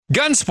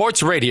Gun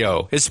Sports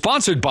Radio is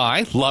sponsored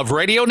by Love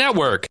Radio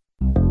Network.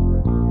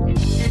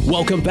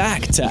 Welcome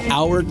back to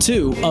Hour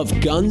 2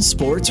 of Gun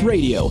Sports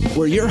Radio,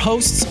 where your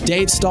hosts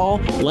Dave Stahl,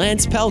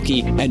 Lance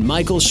Pelkey, and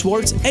Michael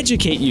Schwartz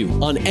educate you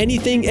on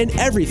anything and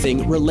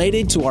everything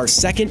related to our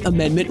Second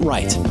Amendment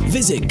right.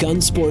 Visit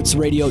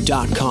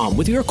gunsportsradio.com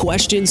with your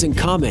questions and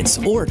comments,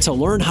 or to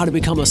learn how to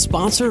become a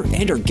sponsor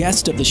and or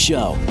guest of the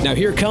show. Now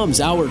here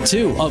comes Hour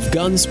 2 of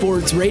Gun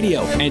Sports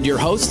Radio, and your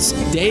hosts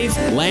Dave,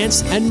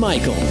 Lance, and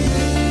Michael.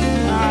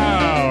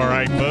 All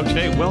right, folks.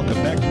 Hey, welcome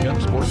back to Gun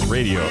Sports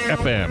Radio,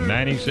 FM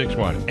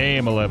 96.1,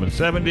 AM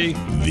 1170.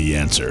 The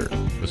Answer.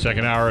 The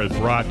second hour is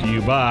brought to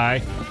you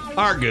by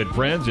our good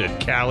friends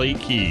at Cali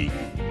Key.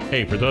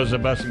 Hey, for those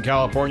of us in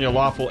California,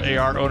 lawful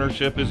AR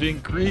ownership is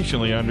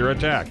increasingly under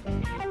attack.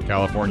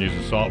 California's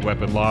assault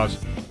weapon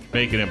laws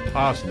make it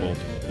impossible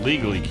to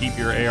legally keep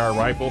your AR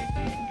rifle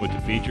with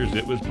the features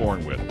it was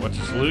born with. What's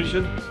the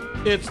solution?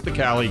 It's the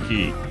Cali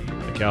Key.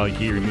 The Cali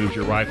Key removes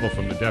your rifle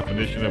from the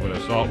definition of an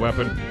assault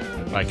weapon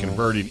by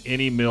converting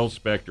any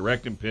mil-spec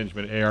direct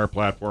impingement AR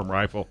platform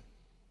rifle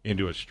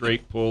into a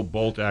straight pull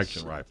bolt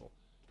action rifle.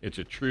 It's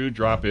a true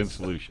drop-in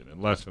solution.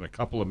 In less than a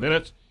couple of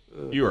minutes,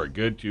 you are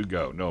good to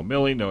go. No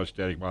milling, no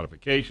aesthetic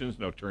modifications,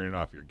 no turning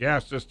off your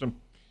gas system.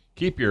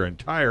 Keep your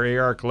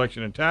entire AR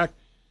collection intact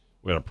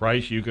with a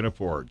price you can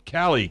afford.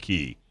 Cali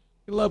Key.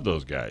 We love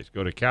those guys.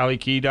 Go to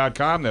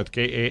CaliKey.com. That's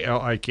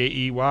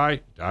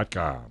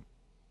KALIKEY.com.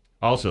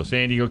 Also,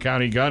 San Diego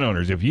County gun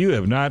owners, if you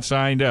have not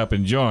signed up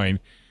and joined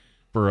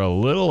for a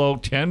little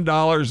old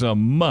 $10 a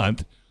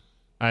month,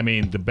 I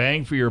mean, the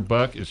bang for your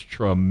buck is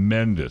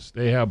tremendous.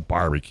 They have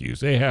barbecues.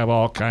 They have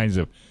all kinds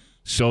of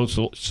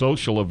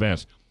social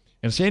events.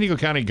 And San Diego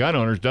County gun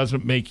owners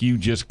doesn't make you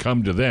just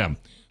come to them.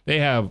 They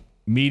have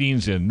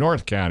meetings in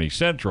North County,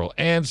 Central,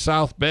 and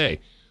South Bay.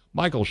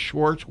 Michael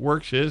Schwartz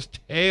works his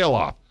tail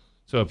off.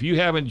 So if you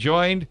haven't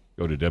joined,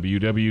 go to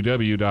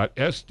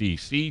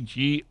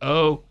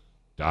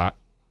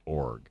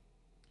www.sdcgo.org.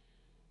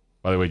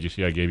 By the way, did you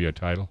see I gave you a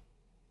title?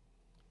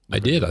 I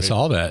did. I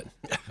saw that.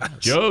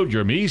 Joe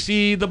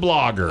Germisi, the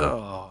blogger.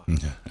 Oh.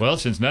 Well,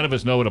 since none of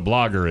us know what a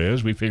blogger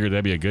is, we figured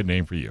that'd be a good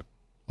name for you.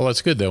 Well,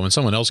 that's good, though. When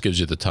someone else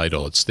gives you the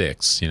title, it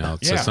sticks. You know,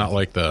 it's not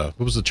like what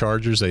was the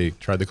Chargers? They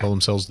tried to call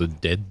themselves the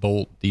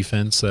Deadbolt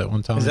Defense at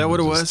one time. Is that what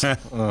it was?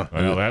 Well,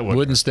 that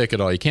wouldn't stick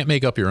at all. You can't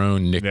make up your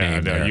own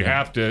nickname. No, you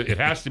have to. It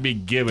has to be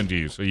given to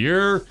you. So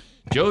you're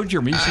Joe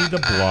Germisi, the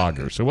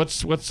blogger. So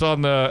what's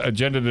on the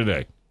agenda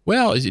today?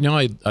 Well, you know,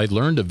 I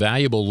learned a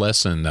valuable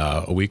lesson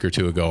a week or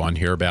two ago on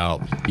here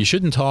about you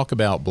shouldn't talk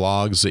about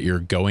blogs that you're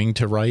going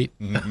to write.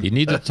 You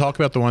need to talk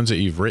about the ones that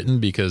you've written,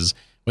 because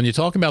when you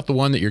talk about the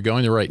one that you're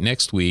going to write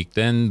next week,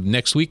 then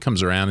next week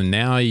comes around and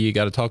now you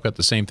got to talk about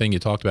the same thing you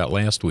talked about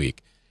last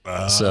week.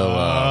 I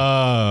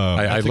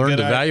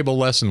learned a valuable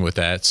lesson with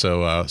that.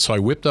 So I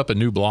whipped up a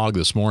new blog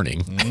this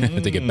morning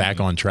to get back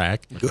on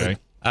track. Okay.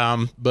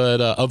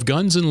 But Of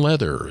Guns and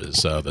Leather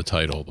is the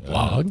title of the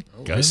blog.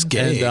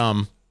 Risque.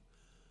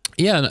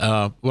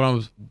 And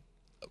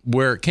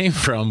where it came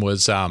from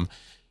was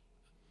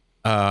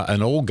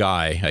an old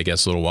guy, I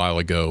guess a little while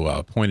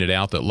ago, pointed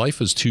out that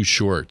life is too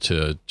short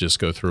to just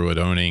go through it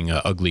owning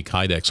ugly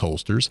Kydex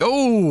holsters.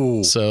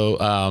 Oh! So,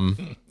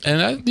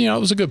 it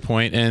was a good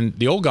point. And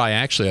the old guy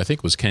actually, I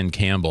think, was Ken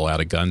Campbell out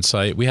of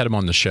Gunsight. We had him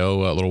on the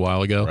show a little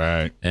while ago.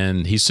 Right.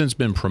 And he's since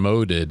been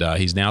promoted.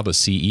 He's now the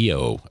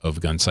CEO of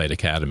Gunsight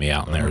Academy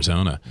out in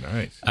Arizona.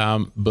 Nice.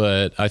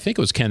 But I think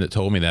it was Ken that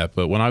told me that.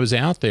 But when I was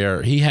out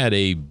there, he had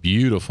a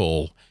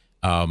beautiful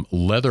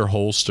leather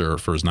holster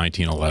for his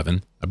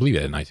 1911. I believe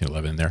it had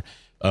 1911 in there.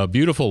 A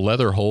beautiful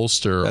leather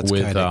holster. That's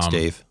with Kydex,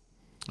 Dave.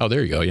 Oh,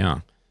 there you go. Yeah.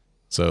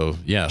 So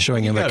yeah,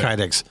 showing him a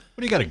Kydex.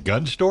 What do you got, a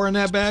gun store in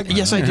that bag?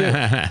 Yes, I do.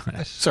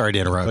 Sorry to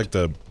interrupt. Like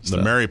the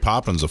Mary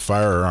Poppins of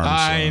firearms.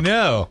 I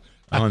know.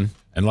 And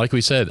like we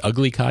said,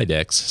 ugly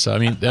Kydex. So I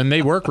mean, and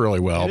they work really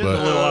well, It but is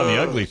a little on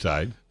the ugly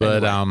side.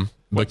 But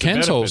What's the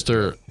Ken's benefit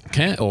holster,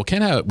 Ken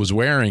was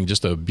wearing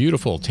just a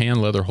beautiful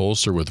tan leather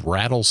holster with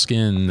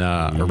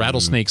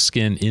rattlesnake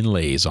skin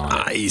inlays on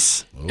it.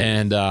 Nice.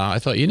 And I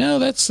thought,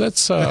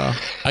 that's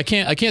I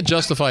can't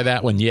justify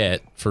that one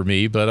yet for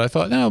me, but I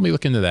thought, no, let me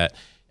look into that.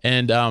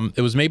 And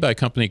it was made by a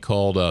company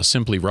called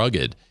Simply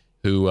Rugged,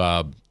 who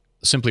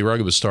Simply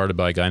Rugged was started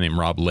by a guy named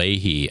Rob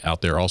Leahy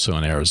out there also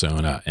in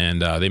Arizona,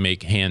 and they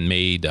make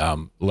handmade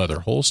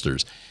leather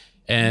holsters.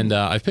 And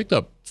I've picked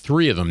up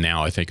 3 of them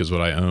now, I think is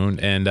what I own.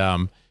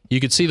 And you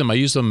could see them. I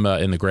used them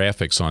in the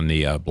graphics on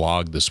the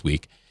blog this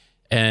week.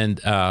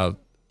 And,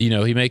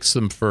 he makes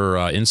them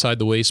for inside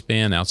the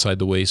waistband, outside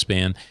the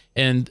waistband.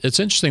 And it's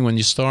interesting when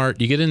you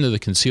get into the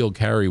concealed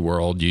carry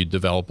world, you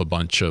develop a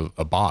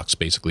box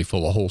basically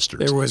full of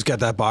holsters. Everyone's got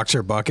that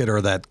boxer bucket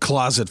or that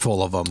closet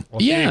full of them.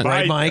 Well, yeah.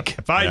 Right, Mike?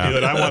 If I do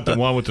it, I want the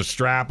one with the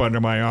strap under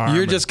my arm.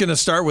 You're just going to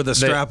start with a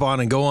strap on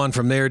and go on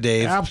from there,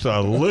 Dave.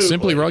 Absolutely.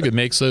 Simply Rugged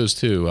makes those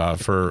too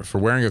for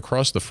wearing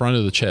across the front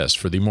of the chest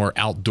for the more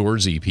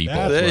outdoorsy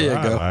people. There you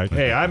go. Like.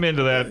 Hey, I'm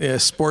into that. Yeah,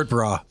 sport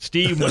bra.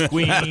 Steve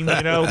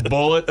McQueen,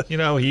 Bullet.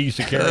 He used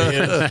to carry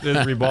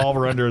his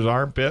revolver under his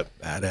armpit.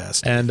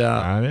 Badass. And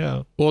And I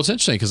know. Well, it's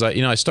interesting because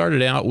I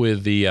started out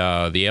with the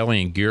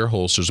Alien Gear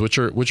holsters, which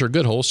are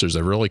good holsters.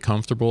 They're really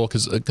comfortable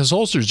because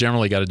holsters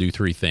generally got to do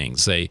three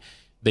things. They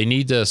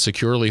need to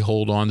securely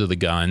hold on to the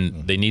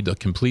gun. They need to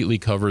completely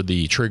cover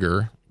the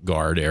trigger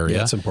guard area. Yeah,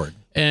 that's important.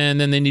 And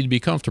then they need to be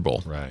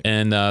comfortable. Right.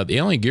 And the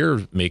Alien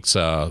Gear makes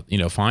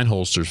fine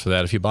holsters for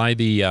that. If you buy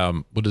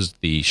the what is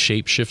the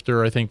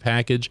Shapeshifter, I think,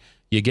 package,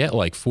 you get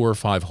like 4 or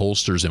 5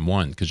 holsters in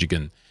one because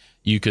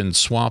you can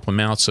swap them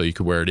out so you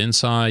could wear it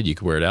inside, you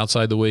could wear it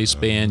outside the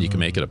waistband, you can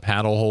make it a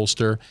paddle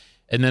holster.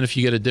 And then if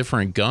you get a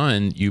different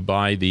gun, you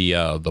buy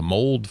the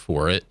mold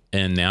for it,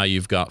 and now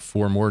you've got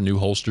 4 more new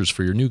holsters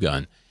for your new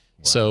gun.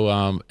 Wow. So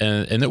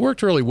and it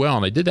worked really well,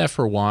 and I did that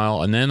for a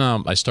while, and then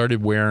I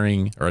started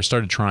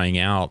trying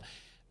out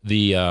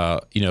the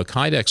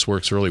Kydex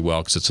works really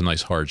well because it's a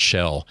nice hard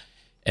shell.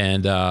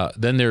 And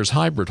then there's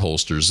hybrid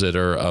holsters that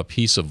are a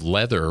piece of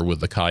leather with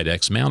the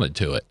Kydex mounted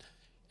to it.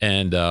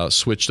 And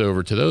switched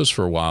over to those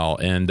for a while.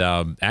 And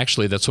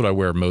actually, that's what I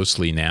wear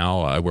mostly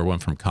now. I wear one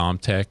from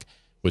Comtech,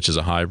 which is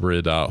a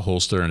hybrid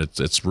holster, and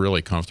it's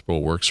really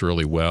comfortable, works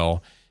really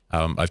well.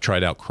 I've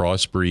tried out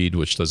Crossbreed,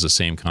 which does the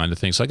same kind of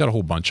thing. So I got a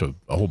whole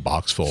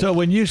box full. So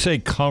when you say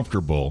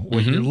comfortable,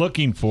 what you're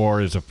looking for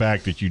is the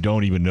fact that you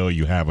don't even know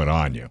you have it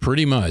on you.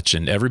 Pretty much,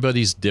 and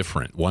everybody's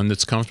different. One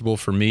that's comfortable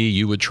for me,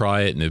 you would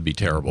try it, and it'd be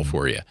terrible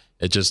for you.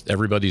 It just,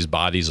 everybody's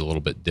body's a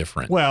little bit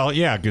different. Well,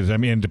 yeah, because, I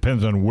mean, it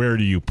depends on where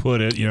do you put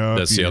it.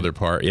 That's the other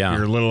part, yeah. If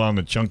you're a little on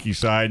the chunky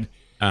side,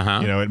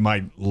 it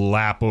might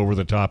lap over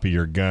the top of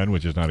your gun,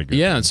 which is not a good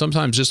thing. And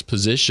sometimes just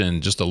position,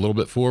 just a little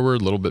bit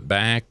forward, a little bit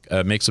back,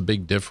 makes a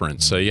big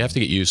difference. So you have to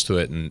get used to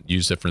it and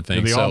use different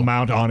things. Do they all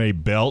mount on a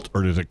belt,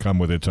 or does it come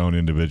with its own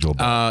individual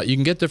belt? You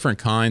can get different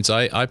kinds.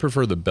 I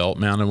prefer the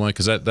belt-mounted one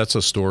because that's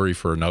a story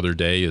for another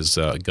day, is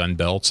gun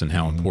belts and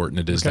how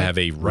important it is to have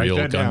a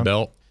real gun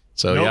belt.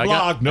 So I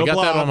got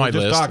that on my We're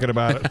list. just talking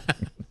about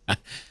it.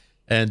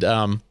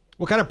 And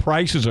what kind of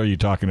prices are you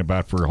talking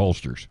about for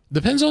holsters?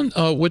 Depends on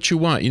what you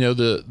want. I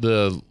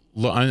don't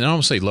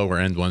want to say lower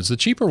end ones. The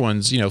cheaper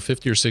ones, $50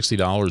 or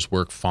 $60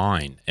 work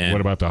fine. And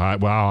what about the high?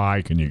 Well, how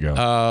high can you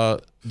go?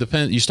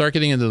 You start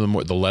getting into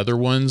the leather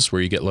ones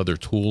where you get leather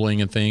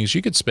tooling and things.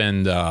 You could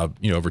spend over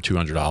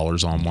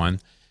 $200 on one.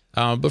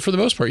 But for the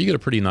most part, you get a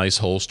pretty nice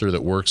holster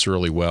that works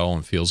really well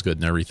and feels good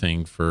and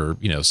everything for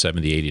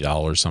 $70,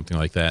 $80, something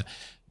like that.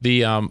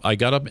 I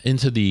got up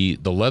into the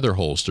leather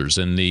holsters,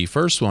 and the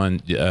first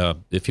one,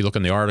 if you look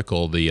in the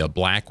article, the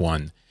black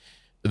one,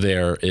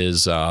 there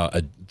is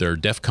their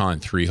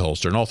DEFCON 3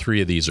 holster, and all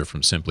 3 of these are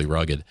from Simply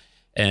Rugged.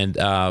 And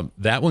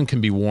that one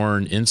can be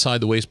worn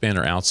inside the waistband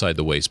or outside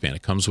the waistband.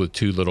 It comes with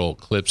 2 little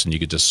clips, and you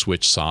could just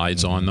switch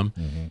sides on them.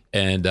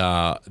 And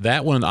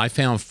that one, I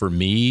found, for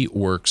me,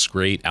 works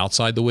great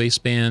outside the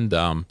waistband.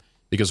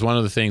 Because one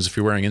of the things, if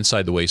you're wearing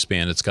inside the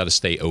waistband, it's got to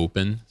stay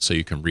open so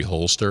you can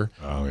reholster.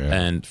 Oh, yeah.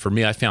 And for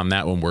me, I found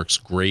that one works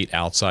great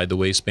outside the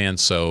waistband.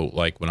 So,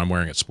 like when I'm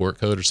wearing a sport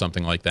coat or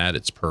something like that,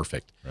 it's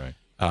perfect. Right.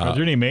 Is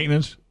there any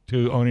maintenance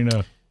to owning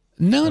a?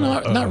 No,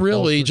 not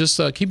really.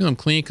 holster? Just keeping them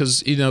clean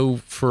because,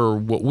 for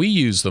what we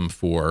use them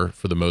for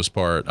the most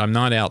part, I'm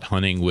not out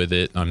hunting with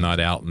it. I'm not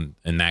out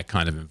in that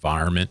kind of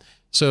environment.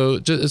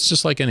 So it's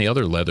just like any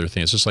other leather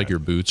thing. It's just like your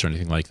boots or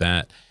anything like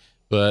that.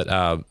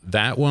 But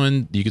that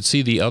one, you could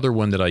see the other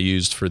one that I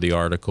used for the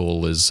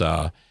article is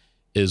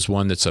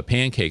one that's a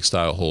pancake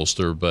style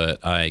holster, but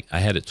I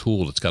had it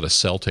tooled. It's got a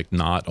Celtic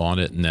knot on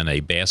it and then a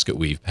basket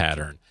weave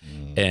pattern.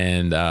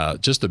 And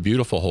just a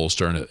beautiful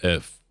holster, and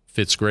it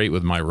fits great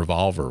with my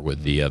revolver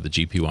with the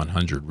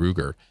GP100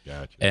 Ruger.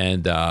 Gotcha.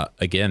 And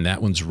again,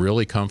 that one's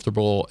really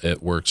comfortable.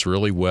 It works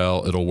really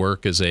well. It'll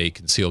work as a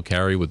concealed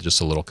carry with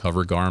just a little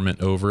cover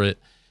garment over it.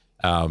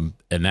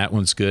 And that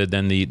one's good.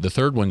 Then the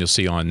third one you'll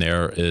see on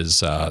there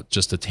is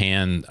just a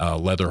tan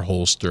leather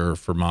holster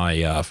for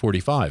my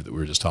 45 that we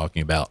were just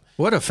talking about.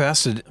 What a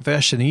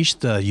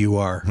fashionista you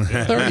are.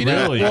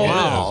 Really?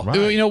 Wow.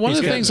 Right. One of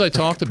the things I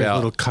talked A about,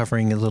 little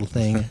covering, a little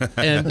thing.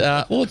 and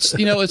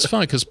it's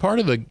fun because part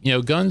of the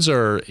guns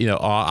are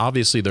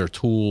obviously they're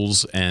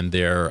tools and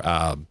they're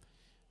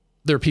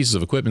pieces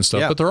of equipment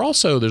stuff, but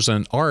there's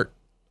an art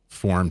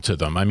form to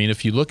them. I mean,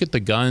 if you look at the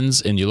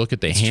guns and you look at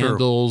the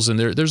handles, and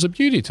there's a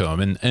beauty to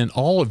them, and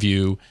all of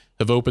you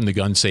have opened the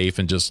gun safe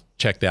and just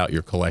checked out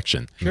your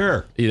collection.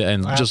 Sure.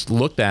 And just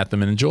looked at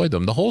them and enjoyed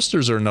them. The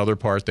holsters are another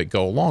part that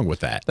go along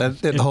with that.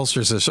 The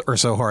holsters are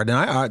so hard. And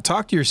I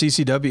talk to your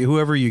CCW,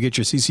 whoever you get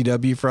your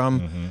CCW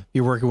from.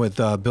 You're working with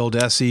Bill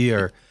Deci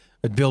or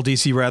Bill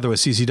DC rather with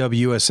CCW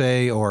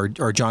USA or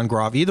John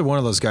Groff. Either one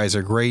of those guys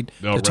are great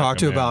to talk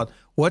to about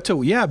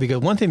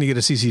because one thing to get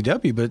a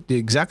CCW, but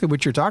exactly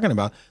what you're talking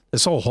about,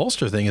 this whole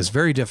holster thing is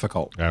very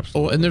difficult.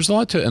 Absolutely. Oh, and there's a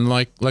lot to, and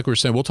like we were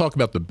saying, we'll talk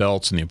about the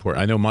belts and the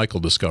important. I know Michael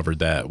discovered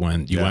that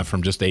when you went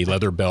from just a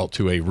leather belt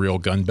to a real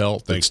gun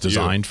belt that's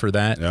designed for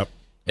that. Yep.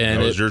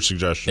 And that was your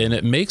suggestion. And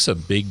it makes a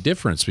big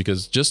difference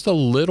because just a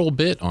little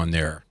bit on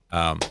there,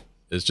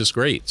 It's just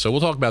great. So we'll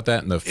talk about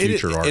that in the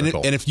future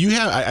article. And if you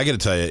have, I got to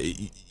tell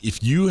you,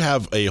 if you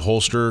have a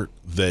holster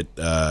that,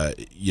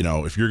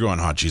 if you're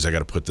going, oh, geez, I got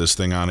to put this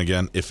thing on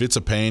again. If it's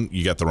a pain,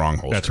 you got the wrong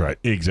holster. That's right.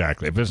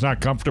 Exactly. If it's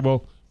not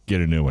comfortable,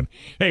 get a new one.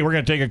 Hey, we're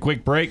going to take a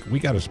quick break. We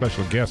got a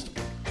special guest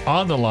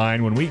on the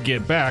line when we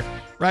get back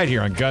right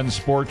here on Gun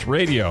Sports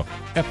Radio,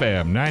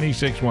 FM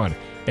 96.1,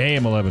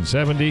 AM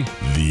 1170.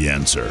 The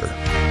Answer.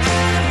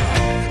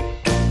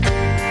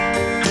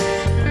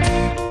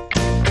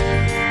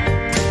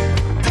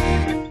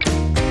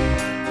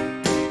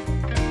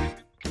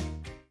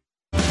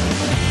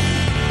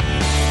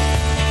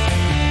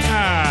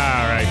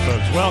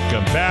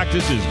 Welcome back.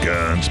 This is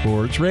Gun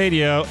Sports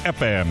Radio,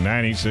 FM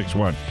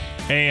 96.1,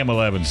 AM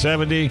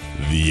 1170.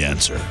 The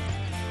Answer.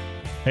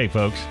 Hey,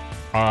 folks.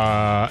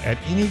 At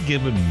any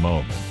given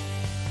moment,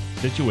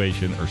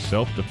 situation or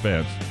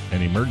self-defense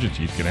and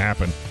emergencies can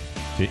happen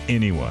to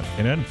anyone.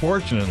 And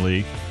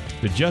unfortunately,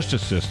 the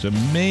justice system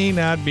may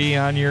not be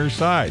on your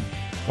side.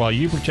 While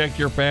you protect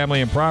your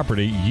family and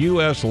property,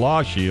 U.S.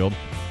 Law Shield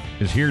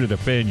is here to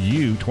defend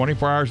you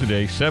 24 hours a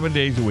day, 7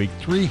 days a week,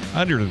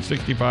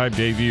 365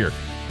 days a year.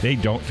 They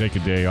don't take a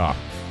day off.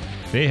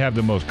 They have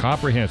the most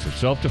comprehensive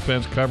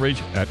self-defense coverage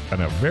at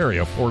a very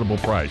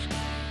affordable price.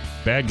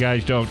 Bad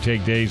guys don't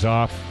take days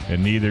off,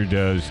 and neither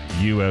does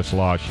U.S.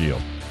 Law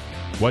Shield.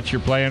 What's your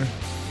plan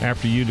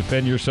after you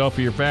defend yourself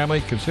or your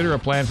family? Consider a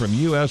plan from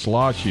U.S.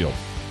 Law Shield.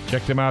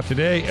 Check them out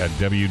today at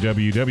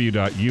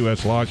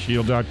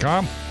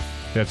www.uslawshield.com.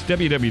 That's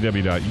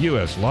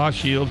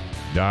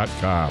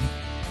www.uslawshield.com.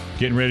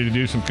 Getting ready to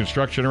do some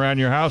construction around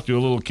your house, do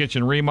a little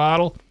kitchen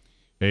remodel?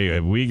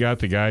 Hey, we got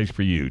the guys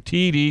for you.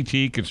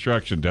 TDT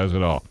Construction does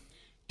it all.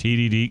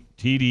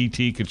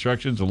 TDT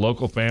Construction is a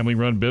local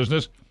family-run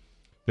business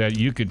that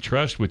you can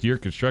trust with your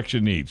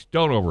construction needs.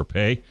 Don't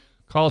overpay.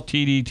 Call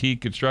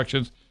TDT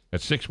Constructions at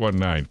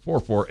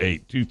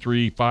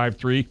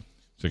 619-448-2353,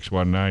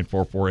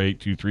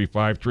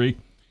 619-448-2353,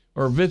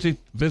 or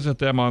visit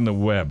them on the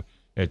web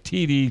at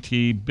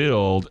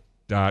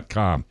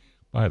tdtbuild.com.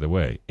 By the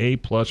way, A+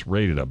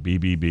 rated a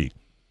BBB.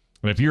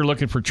 And if you're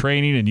looking for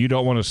training and you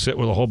don't want to sit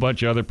with a whole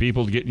bunch of other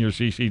people to get in your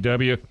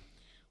CCW,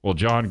 well,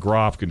 John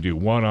Groff can do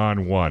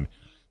one-on-one.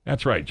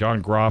 That's right.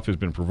 John Groff has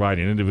been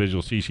providing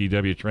individual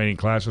CCW training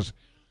classes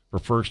for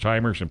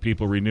first-timers and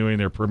people renewing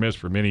their permits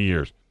for many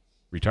years.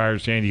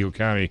 Retired San Diego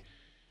County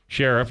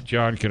Sheriff,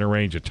 John can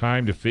arrange a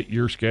time to fit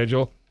your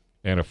schedule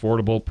and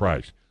affordable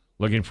price.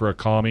 Looking for a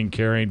calming,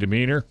 caring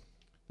demeanor?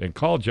 Then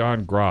call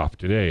John Groff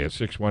today at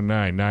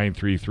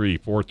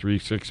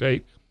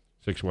 619-933-4368,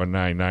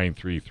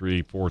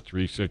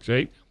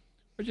 619-933-4368,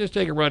 or just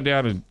take a run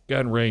down to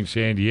Gun Range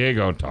San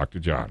Diego and talk to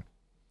John.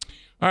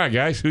 All right,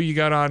 guys, who you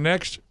got on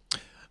next?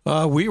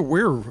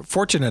 We're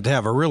fortunate to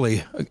have a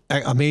really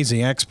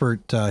amazing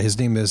expert. His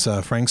name is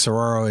Frank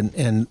Serraro,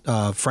 and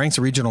Frank's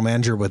a regional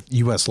manager with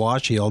U.S. Law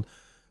Shield.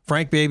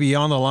 Frank, baby, you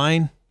on the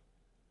line?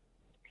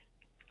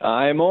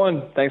 I'm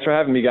on. Thanks for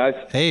having me, guys.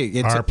 Hey,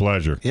 it's our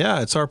pleasure. Yeah,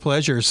 it's our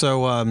pleasure.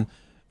 So,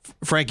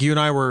 Frank, you and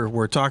I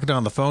were talking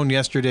on the phone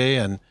yesterday,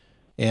 and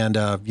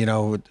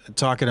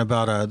talking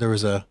about there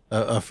was a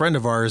friend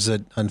of ours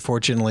that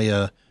unfortunately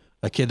a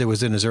kid that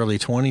was in his early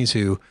 20s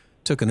who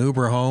took an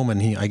Uber home,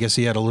 and I guess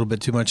he had a little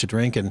bit too much to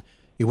drink, and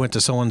he went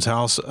to someone's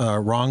house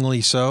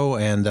wrongly so,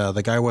 and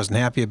the guy wasn't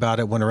happy about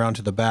it, went around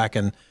to the back,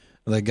 and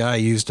the guy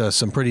used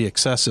some pretty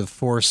excessive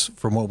force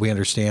from what we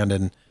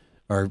understand,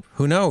 or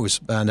who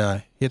knows,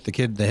 and hit the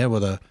kid in the head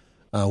with one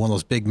of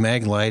those big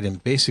Maglite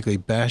and basically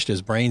bashed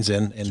his brains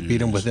in and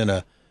beat him within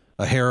a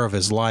hair of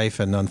his life,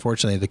 and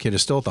unfortunately the kid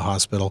is still at the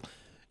hospital.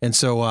 And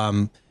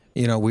so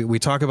we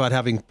talk about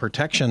having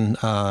protection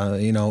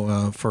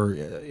for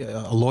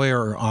a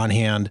lawyer on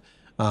hand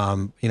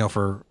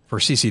for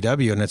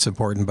CCW, and it's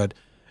important, but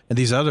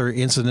these other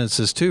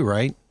incidences too,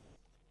 right?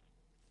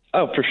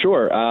 Oh, for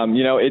sure.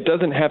 It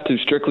doesn't have to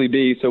strictly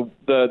be. So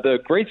the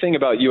great thing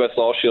about U.S.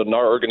 Law Shield and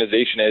our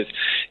organization is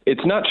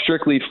it's not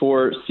strictly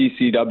for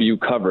CCW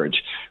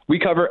coverage. We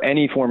cover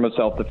any form of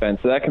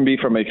self-defense. So that can be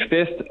from a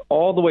fist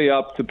all the way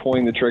up to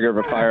pulling the trigger of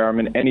a firearm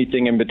and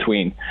anything in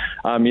between.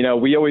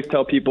 We always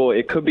tell people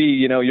it could be,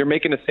 you're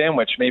making a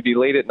sandwich maybe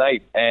late at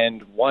night,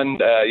 and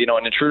an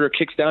intruder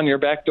kicks down your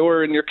back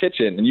door in your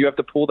kitchen, and you have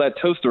to pull that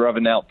toaster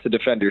oven out to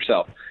defend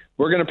yourself.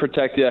 We're going to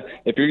protect you.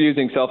 If you're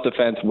using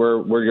self-defense,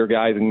 we're your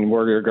guys and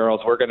we're your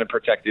girls. We're going to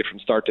protect you from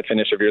start to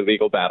finish of your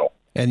legal battle.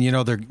 And,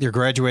 they're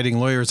graduating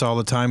lawyers all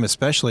the time,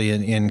 especially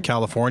in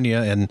California,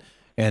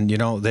 and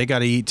they got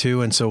to eat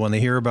too. And so when they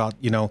hear about,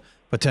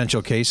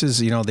 potential cases,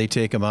 they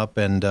take them up,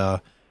 and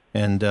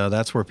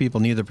that's where people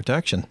need the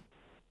protection.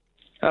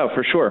 Oh,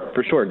 for sure.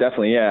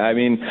 Definitely. Yeah. I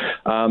mean,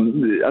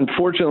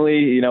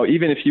 unfortunately,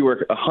 even if you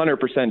were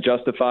 100%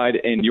 justified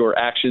in your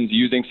actions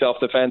using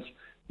self-defense,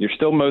 you're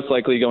still most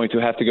likely going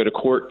to have to go to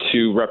court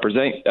to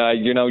represent,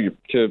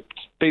 to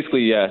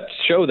basically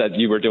show that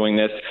you were doing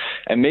this.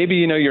 And maybe,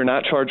 you're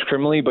not charged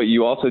criminally, but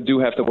you also do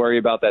have to worry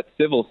about that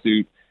civil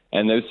suit.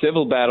 And those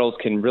civil battles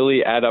can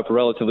really add up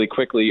relatively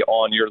quickly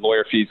on your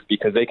lawyer fees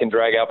because they can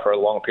drag out for a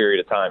long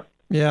period of time.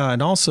 Yeah,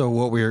 and also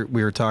what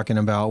we were talking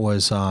about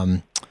was,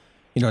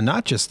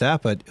 not just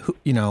that, but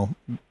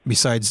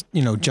besides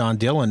John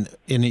Dillon,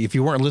 and if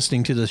you weren't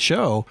listening to the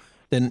show,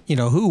 then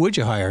who would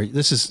you hire?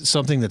 This is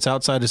something that's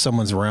outside of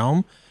someone's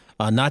realm.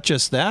 Not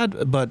just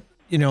that, but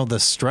the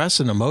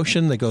stress and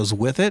emotion that goes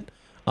with it.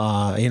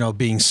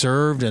 Being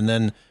served, and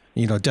then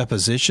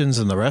depositions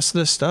and the rest of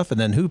this stuff, and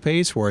then who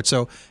pays for it.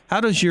 So how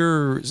does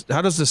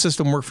the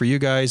system work for you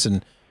guys,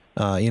 and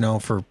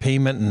for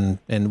payment,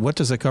 and what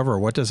does it cover or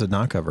what does it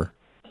not cover?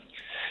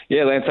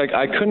 Yeah, Lance,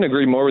 I couldn't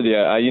agree more with you.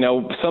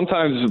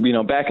 Sometimes,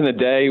 back in the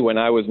day when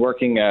I was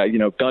working,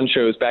 gun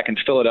shows back in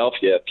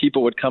Philadelphia,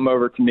 people would come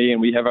over to me and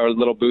we have our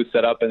little booth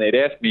set up and they'd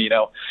ask me,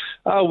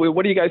 oh,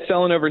 what are you guys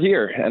selling over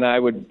here? And I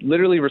would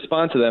literally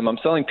respond to them, I'm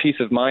selling peace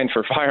of mind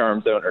for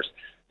firearms owners.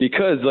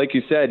 Because, like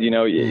you said,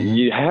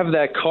 you have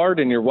that card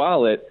in your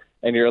wallet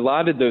and you're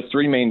allotted those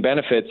three main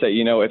benefits that,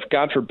 if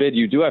God forbid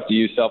you do have to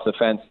use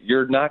self-defense,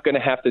 you're not going to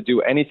have to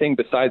do anything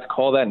besides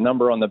call that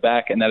number on the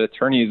back, and that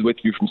attorney is with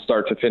you from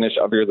start to finish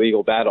of your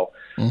legal battle.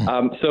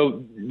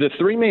 So the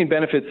three main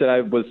benefits that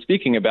I was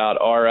speaking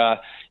about are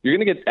you're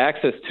going to get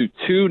access to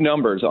two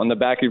numbers on the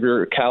back of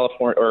your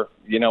California or,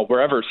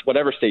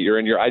 whatever state you're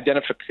in, your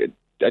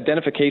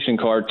identification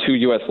card to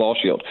U.S. Law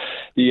Shield.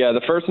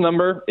 The first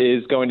number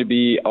is going to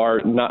be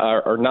our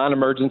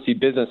non-emergency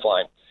business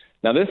line.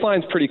 Now, this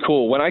line's pretty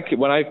cool.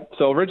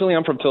 So originally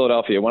I'm from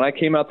Philadelphia. When I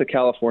came out to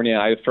California,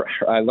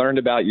 I learned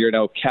about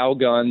Cal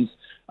Guns.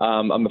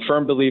 I'm a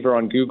firm believer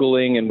on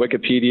Googling and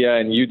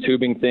Wikipedia and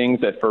YouTubing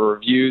things for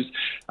reviews.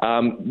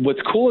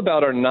 What's cool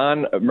about our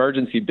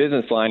non-emergency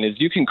business line is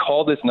you can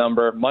call this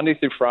number Monday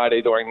through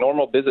Friday during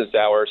normal business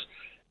hours,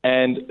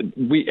 and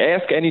we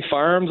ask any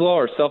firearms law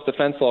or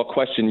self-defense law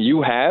question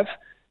you have.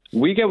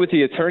 We get with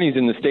the attorneys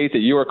in the state that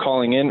you are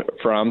calling in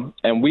from,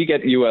 and we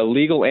get you a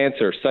legal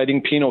answer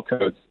citing penal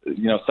codes,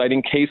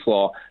 citing case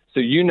law,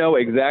 so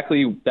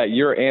exactly that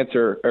your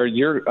answer or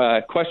your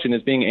question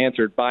is being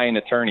answered by an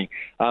attorney.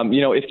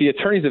 If the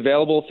attorney's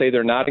available, say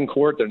they're not in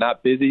court, they're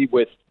not busy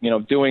with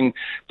doing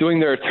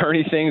their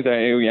attorney things.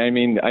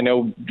 I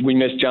know we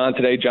missed John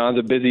today. John's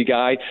a busy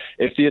guy.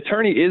 If the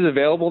attorney is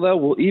available, though,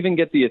 we'll even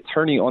get the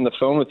attorney on the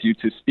phone with you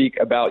to speak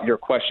about your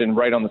question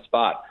right on the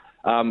spot.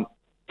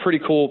 Pretty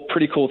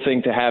cool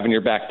thing to have in your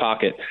back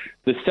pocket.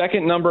 The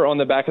second number on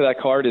the back of that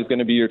card is going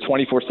to be your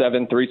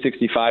 24/7,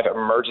 365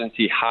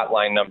 emergency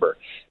hotline number.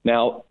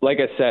 Now, like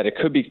I said, it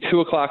could be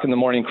 2:00 in the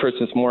morning,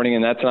 Christmas morning,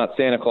 and that's not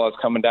Santa Claus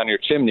coming down your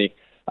chimney.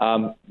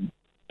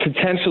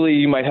 Potentially,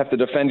 you might have to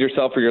defend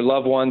yourself or your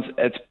loved ones.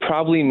 It's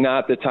probably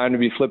not the time to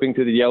be flipping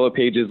through the yellow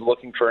pages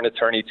looking for an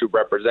attorney to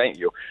represent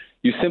you.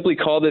 You simply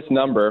call this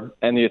number,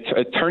 and the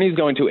attorney is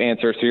going to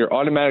answer, so you're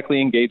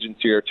automatically engaged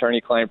into your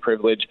attorney-client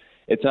privilege.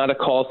 It's not a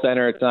call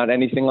center. It's not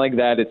anything like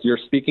that. You're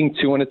speaking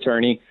to an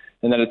attorney,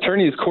 and that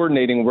attorney is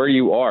coordinating where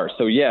you are.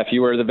 So, yeah, if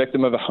you were the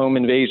victim of a home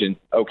invasion,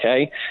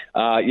 okay,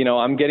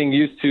 I'm getting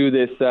used to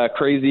this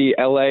crazy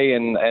L.A.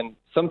 and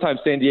sometimes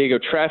San Diego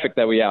traffic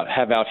that we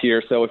have out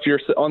here. So if you're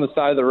on the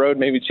side of the road,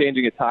 maybe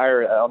changing a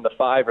tire on the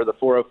 5 or the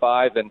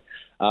 405, and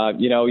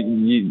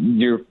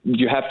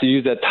you have to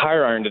use that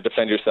tire iron to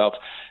defend yourself.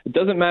 It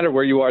doesn't matter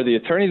where you are. The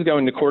attorney is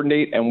going to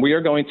coordinate, and we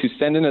are going to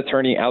send an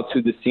attorney out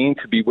to the scene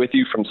to be with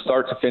you from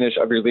start to finish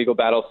of your legal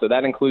battle. So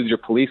that includes your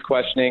police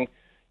questioning,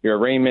 your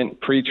arraignment,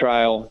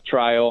 pre-trial,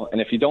 trial.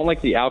 And if you don't like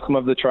the outcome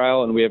of the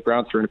trial and we have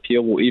grounds for an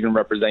appeal, we'll even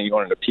represent you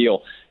on an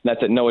appeal. And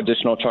that's at no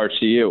additional charge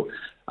to you.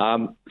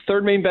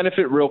 Third main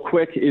benefit, real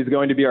quick, is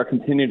going to be our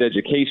continued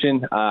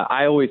education.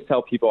 I always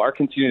tell people our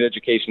continued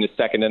education is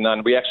second to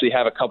none. We actually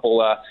have a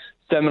couple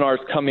seminars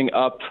coming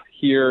up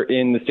here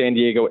in the San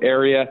Diego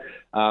area.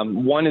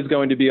 One is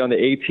going to be on the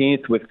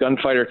 18th with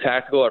Gunfighter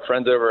Tactical, our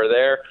friends over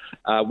there.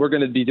 We're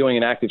going to be doing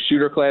an active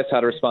shooter class,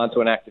 how to respond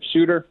to an active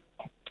shooter.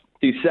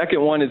 The second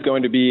one is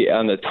going to be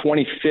on the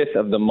 25th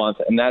of the month,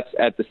 and that's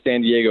at the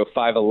San Diego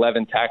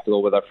 511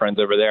 Tactical with our friends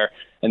over there.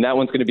 And that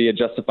one's going to be a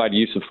justified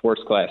use of force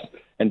class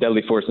and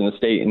deadly force in the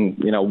state, and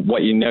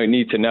what you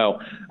need to know.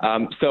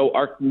 So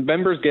our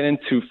members get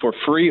into for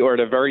free or at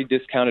a very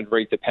discounted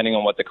rate depending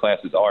on what the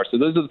classes are. So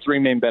those are the three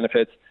main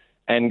benefits.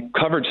 And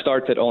coverage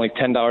starts at only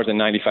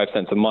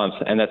 $10.95 a month,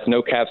 and that's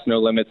no caps, no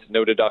limits,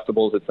 no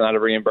deductibles. It's not a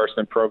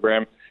reimbursement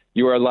program.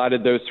 You are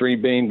allotted those three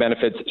main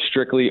benefits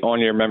strictly on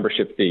your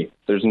membership fee.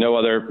 There's no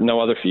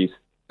other fees.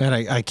 And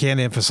I can't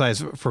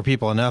emphasize for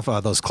people enough,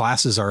 those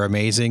classes are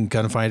amazing.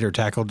 Gunfighter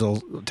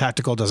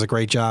Tactical does a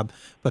great job.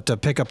 But to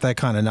pick up that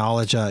kind of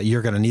knowledge,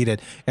 you're going to need it.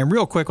 And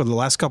real quick, with the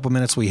last couple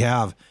minutes we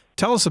have,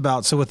 tell us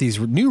about, so with these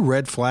new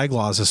red flag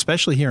laws,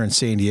 especially here in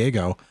San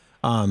Diego,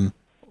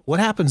 what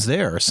happens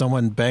there?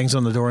 Someone bangs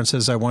on the door and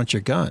says, I want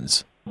your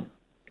guns.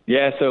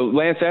 Yeah, so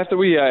Lance, after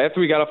we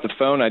got off the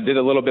phone, I did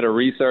a little bit of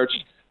research.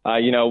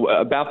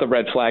 About the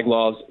red flag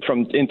laws.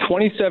 In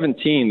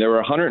 2017, there were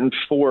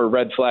 104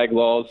 red flag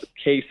laws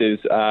cases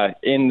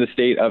in the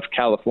state of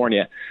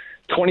California.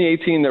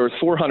 2018, there was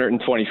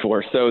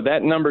 424. So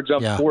that number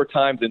jumped 4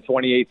 times in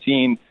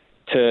 2018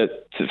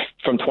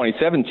 from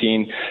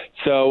 2017.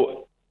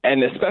 So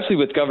And especially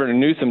with Governor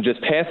Newsom just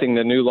passing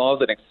the new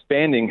laws and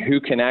expanding who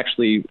can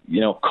actually,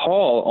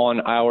 call on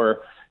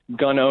our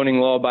gun-owning,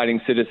 law-abiding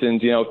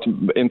citizens,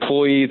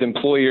 employees,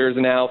 employers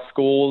now,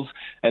 schools,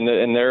 and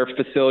their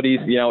facilities.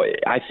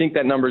 I think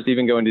that number is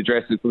even going to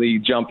drastically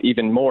jump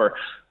even more.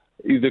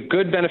 The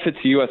good benefit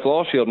to U.S.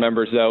 Law Shield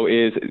members, though,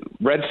 is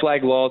red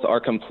flag laws are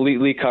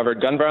completely covered.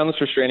 Gun violence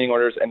restraining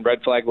orders and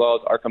red flag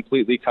laws are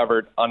completely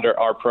covered under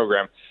our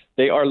program.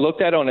 They are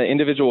looked at on an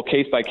individual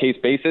case-by-case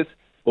basis,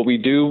 but we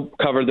do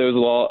cover those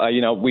so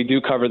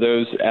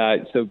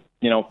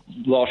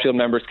Law Shield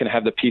members can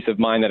have the peace of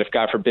mind that if,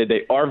 God forbid,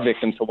 they are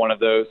victims to one of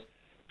those,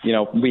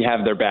 we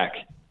have their back.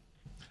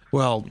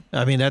 Well,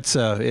 I mean, that's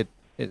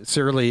it's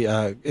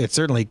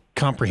certainly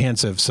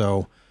comprehensive.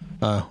 So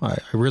I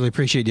really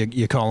appreciate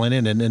you calling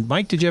in. And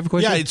Mike, did you have a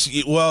question?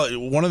 Yeah,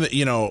 one of the,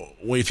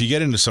 if you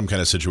get into some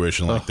kind of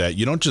situation like that,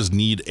 you don't just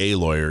need a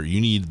lawyer, you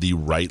need the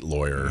right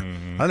lawyer.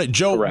 I don't know,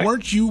 Joe,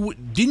 Correct.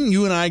 didn't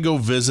you and I go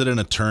visit an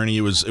attorney?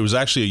 It was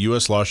actually a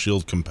U.S. Law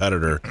Shield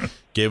competitor,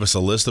 gave us a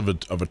list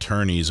of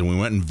attorneys, and we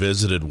went and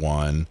visited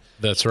one.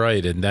 That's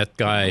right. And that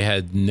guy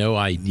had no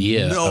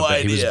idea.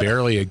 He was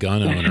barely a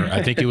gun owner.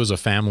 I think he was a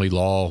family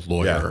law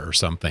lawyer or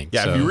something.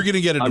 Yeah, so. If you were going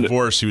to get a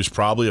divorce, he was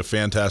probably a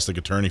fantastic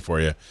attorney for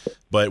you.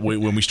 But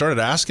when we started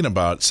asking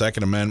about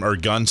Second Amendment or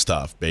gun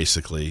stuff,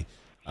 basically,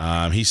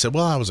 he said,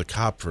 well, I was a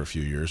cop for a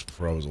few years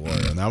before I was a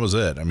lawyer, and that was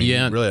it. I mean,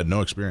 he really had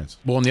no experience.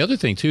 Well, and the other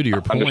thing, too, to your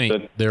point,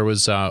 Understood. there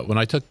was, when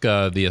I took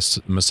the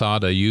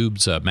Masad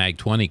Ayoub's Mag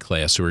 20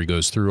 class, where he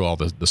goes through all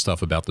the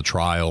stuff about the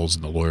trials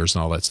and the lawyers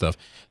and all that stuff,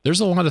 there's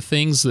a lot of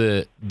things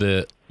that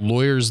the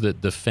lawyers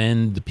that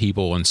defend the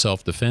people in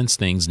self-defense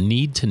things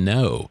need to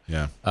know,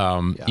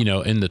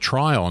 in the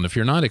trial. And if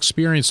you're not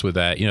experienced with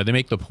that, they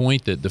make the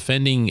point that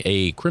defending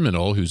a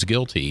criminal who's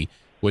guilty,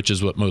 which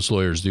is what most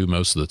lawyers do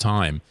most of the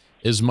time,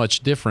 is much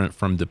different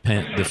from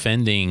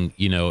defending,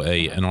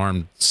 an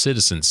armed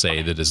citizen,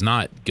 say, that is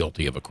not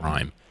guilty of a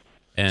crime.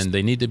 And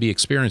they need to be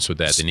experienced with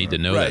that. They need to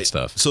know that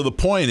stuff. So the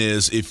point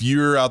is, if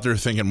you're out there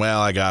thinking, well,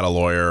 I got a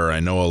lawyer, or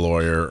I know a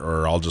lawyer,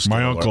 or I'll just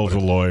My uncle's a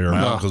lawyer.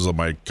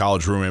 My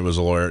college roommate was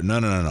a lawyer.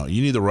 No.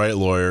 You need the right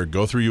lawyer.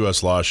 Go through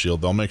U.S. Law Shield.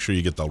 They'll make sure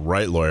you get the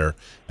right lawyer,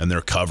 and they're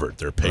covered.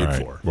 They're paid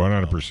for.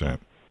 100%.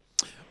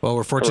 Well,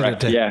 we're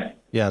fortunate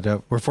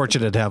we're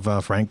fortunate to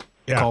have Frank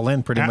call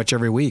in pretty much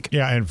every week.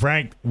 Yeah, and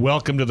Frank,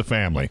 welcome to the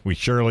family. We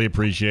surely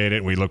appreciate it,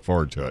 and we look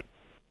forward to it.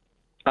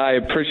 I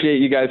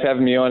appreciate you guys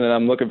having me on, and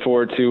I'm looking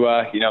forward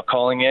to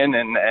calling in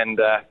and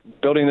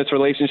building this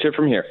relationship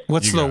from here.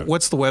 What's the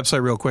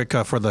website, real quick,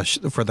 for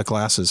the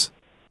classes?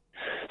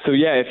 So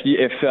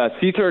if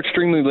seats are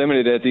extremely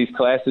limited at these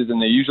classes,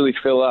 and they usually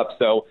fill up,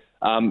 so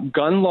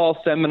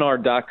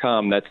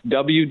gunlawseminar.com. That's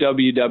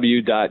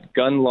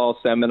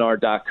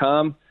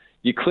www.gunlawseminar.com.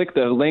 You click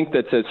the link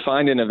that says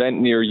 "Find an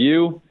event near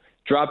you."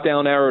 Drop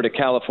down arrow to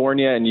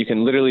California, and you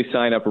can literally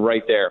sign up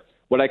right there.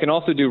 What I can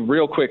also do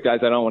real quick,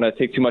 guys, I don't want to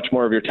take too much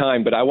more of your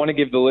time, but I want to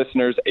give the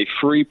listeners a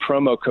free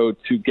promo code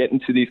to get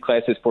into these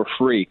classes for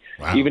free,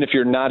 even if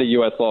you're not a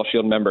U.S. Law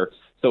Shield member.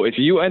 So if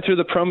you enter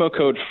the promo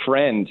code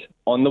FRIEND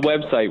on the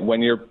website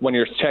when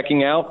you're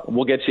checking out,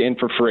 we'll get you in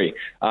for free.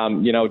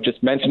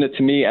 Just mention it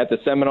to me at the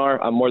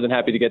seminar. I'm more than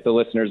happy to get the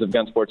listeners of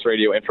Gun Sports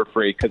Radio in for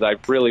free, because I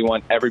really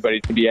want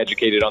everybody to be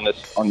educated on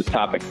this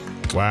topic.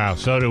 Wow,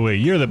 so do we.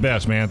 You're the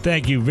best, man.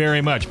 Thank you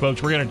very much,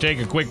 folks. We're going to take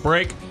a quick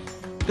break.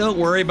 Don't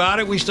worry about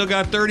it. We still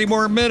got 30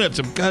 more minutes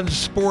of Gun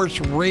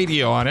Sports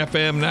Radio on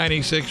FM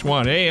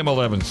 96.1, AM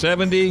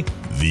 1170.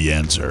 The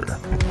Answer.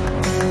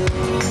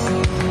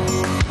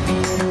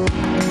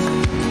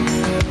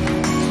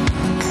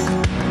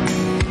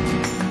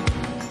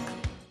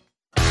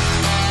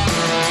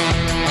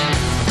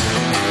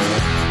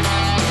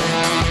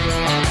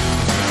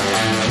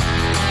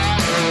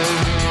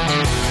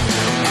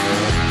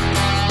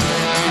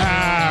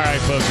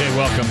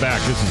 Welcome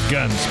back. This is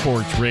Gun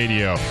Sports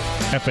Radio,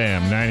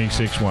 FM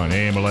 96.1,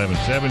 AM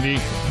 1170.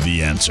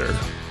 The Answer.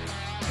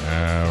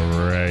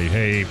 All right.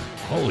 Hey,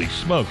 holy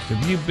smokes.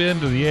 Have you been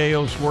to the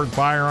A.O. Sword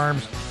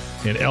Firearms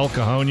in El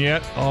Cajon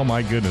yet? Oh,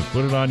 my goodness.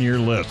 Put it on your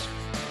list.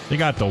 They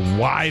got the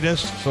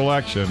widest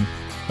selection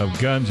of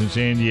guns in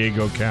San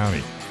Diego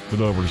County,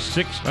 with over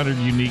 600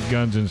 unique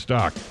guns in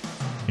stock,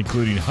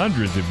 including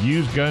hundreds of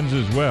used guns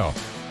as well.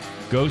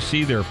 Go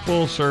see their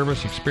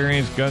full-service,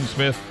 experienced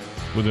gunsmith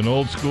with an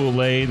old-school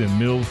lathe and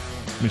mill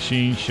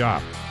machine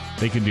shop.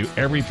 They can do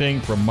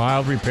everything from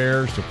mild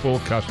repairs to full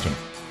custom.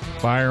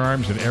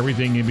 Firearms and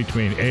everything in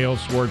between. A.O.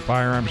 Sword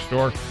Firearms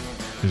Store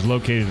is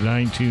located at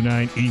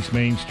 929 East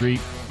Main Street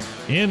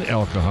in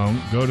El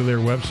Cajon. Go to their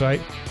website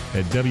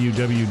at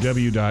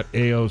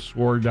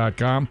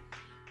www.aosword.com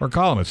or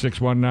call them at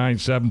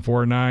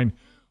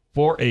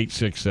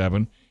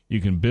 619-749-4867. You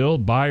can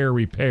build, buy, or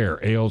repair.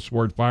 A.O.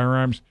 Sword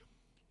Firearms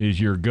is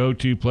your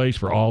go-to place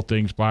for all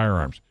things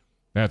firearms.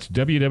 That's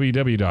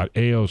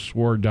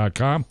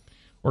www.aosword.com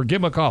or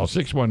give them a call,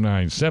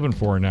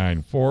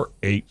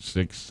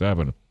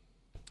 619-749-4867.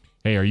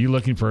 Hey, are you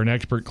looking for an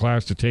expert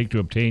class to take to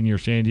obtain your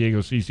San Diego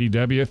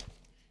CCW?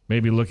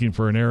 Maybe looking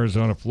for an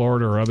Arizona,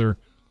 Florida, or other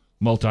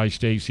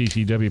multi-state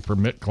CCW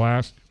permit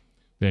class,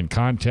 then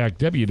contact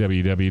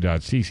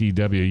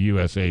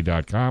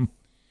www.ccwusa.com.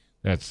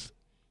 That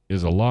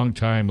is a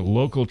long-time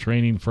local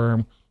training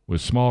firm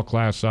with small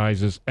class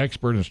sizes,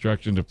 expert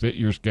instruction to fit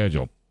your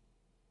schedule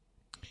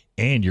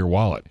and your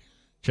wallet.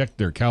 Check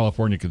their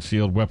California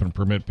Concealed Weapon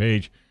Permit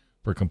page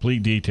for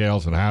complete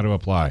details on how to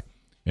apply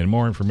and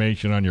more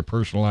information on your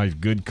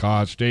personalized good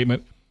cause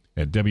statement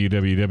at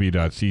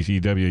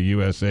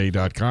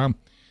www.ccwusa.com.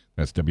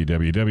 That's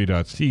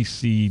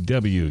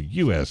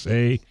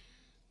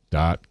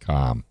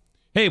www.ccwusa.com.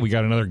 Hey, we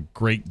got another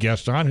great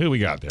guest on. Who we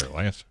got there,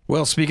 Lance?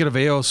 Well, speaking of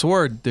AO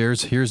Sword,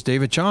 here's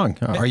David Chong.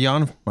 Are you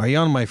on,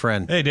 my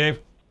friend? Hey, Dave.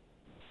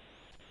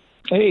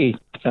 Hey,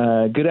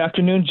 good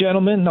afternoon,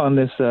 gentlemen, on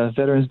this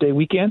Veterans Day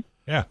weekend.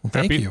 Yeah,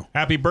 Thank you.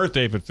 Happy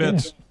birthday if it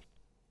fits.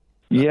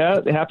 Yeah,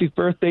 happy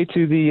birthday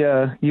to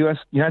the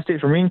United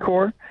States Marine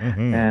Corps.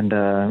 Mm-hmm. And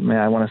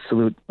I want to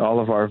salute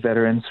all of our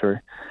veterans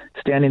for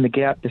standing the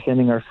gap,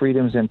 defending our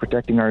freedoms, and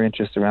protecting our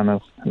interests around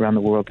the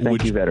world.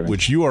 Thank you, veterans.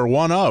 Which you are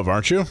one of,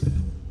 aren't you?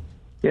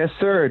 Yes,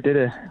 sir.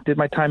 Did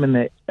my time in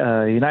the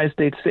United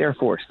States Air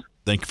Force.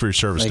 Thank you for your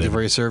service, Thank David. you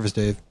for your service,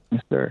 Dave.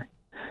 Yes, sir.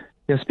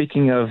 Yeah,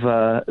 speaking of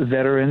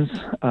veterans,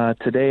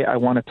 today I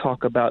want to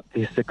talk about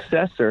the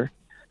successor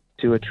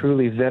to a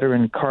truly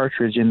veteran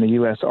cartridge in the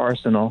U.S.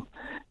 arsenal,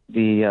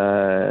 the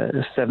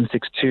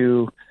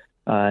 7.62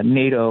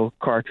 NATO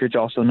cartridge,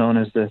 also known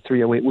as the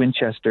 .308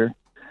 Winchester.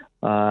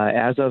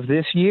 As of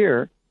this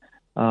year,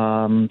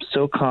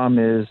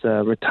 SOCOM is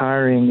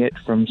retiring it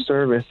from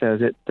service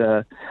as it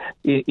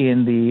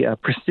in the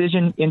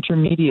precision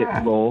intermediate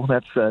role.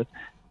 That's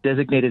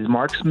designated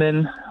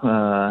marksman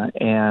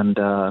and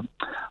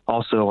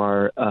also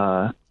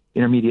our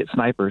intermediate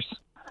snipers.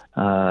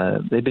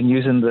 They've been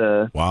using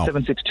the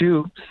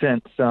 7.62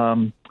 since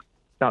about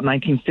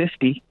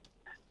 1950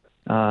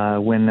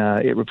 when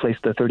it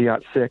replaced the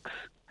 30-06.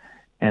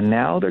 And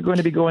now they're going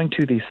to be going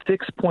to the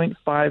 6.5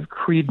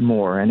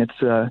 Creedmoor, and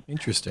it's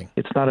interesting.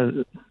 It's not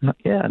a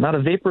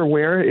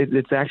vaporware.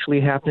 It's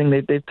actually happening.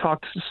 They've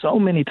talked so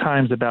many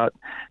times about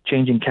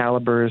changing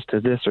calibers to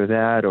this or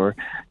that, or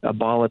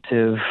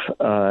ablative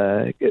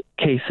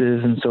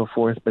cases and so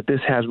forth. But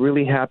this has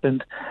really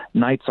happened.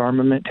 Knights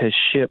Armament has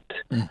shipped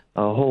a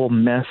whole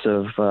mess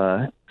of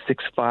 6.5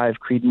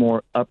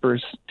 Creedmoor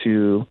uppers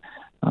to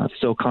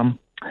SOCOM,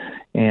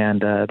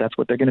 and that's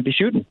what they're going to be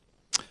shooting.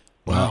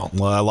 Wow.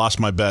 Well, I lost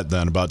my bet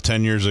then. About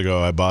 10 years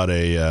ago, I bought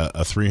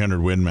a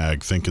 300 Win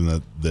Mag thinking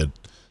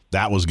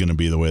that was going to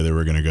be the way they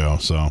were going to go.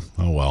 So,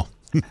 oh well.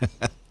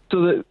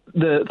 So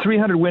the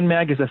 300 Win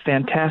Mag is a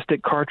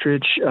fantastic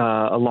cartridge,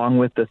 along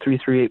with the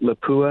 338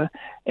 Lapua,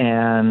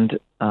 and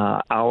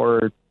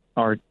our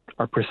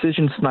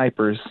precision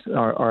snipers,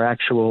 our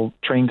actual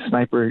trained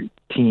sniper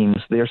teams,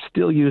 they are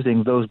still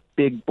using those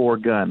big bore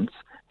guns.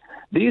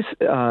 These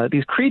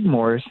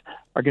Creedmoors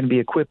are going to be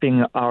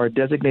equipping our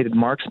designated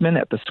marksmen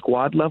at the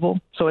squad level.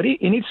 So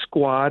in each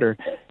squad, or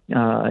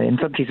in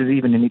some cases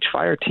even in each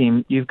fire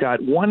team, you've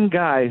got one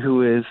guy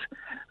who is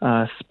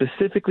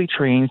specifically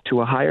trained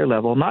to a higher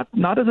level, not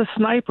as a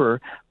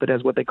sniper, but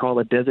as what they call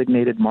a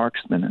designated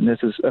marksman. And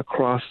this is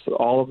across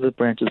all of the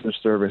branches of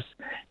service.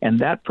 And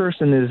that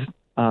person is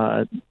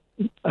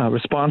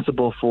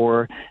responsible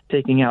for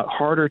taking out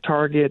harder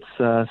targets,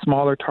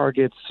 smaller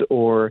targets,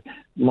 or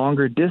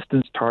longer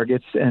distance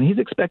targets, and he's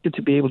expected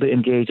to be able to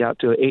engage out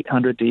to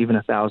 800 to even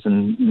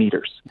 1,000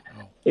 meters.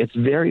 It's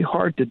very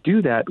hard to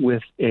do that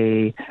with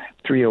a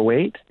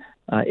 308.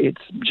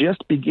 It's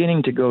just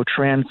beginning to go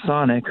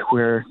transonic,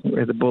 where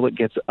the bullet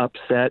gets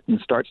upset and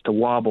starts to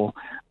wobble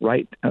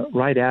right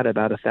at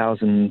about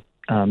 1,000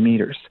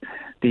 meters.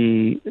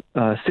 The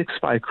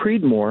 6.5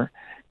 Creedmoor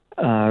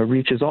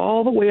reaches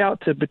all the way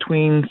out to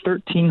between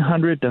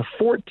 1,300 to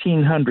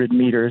 1,400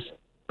 meters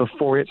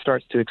before it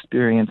starts to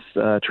experience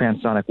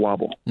transonic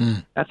wobble.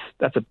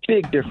 That's a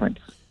big difference.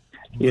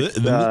 This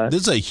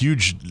is a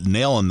huge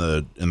nail in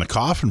the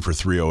coffin for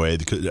 308.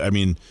 Because, I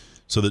mean,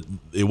 so that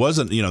it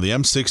wasn't, the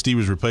M60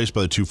 was replaced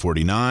by the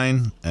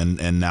 249,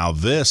 and now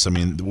this. I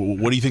mean,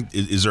 what do you think?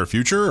 Is there a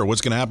future, or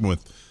what's going to happen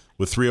with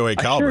 308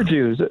 caliber? I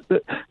sure do.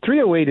 The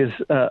 308 is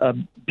a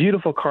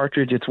beautiful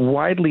cartridge. It's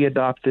widely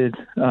adopted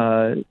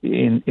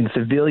in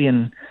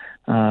civilian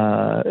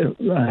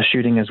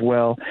shooting as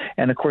well,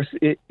 and of course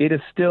it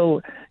is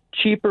still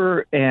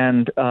cheaper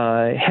and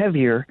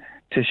heavier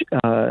to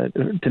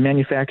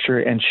manufacture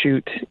and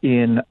shoot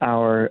in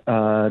our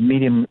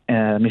medium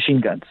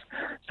machine guns.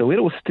 So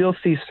it will still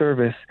see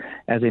service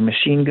as a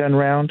machine gun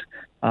round,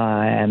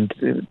 and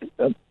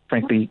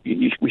frankly,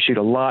 we shoot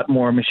a lot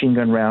more machine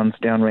gun rounds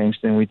downrange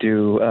than we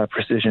do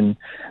precision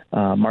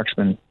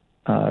marksman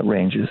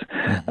ranges.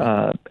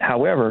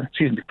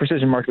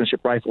 Precision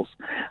marksmanship rifles.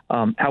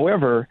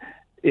 However,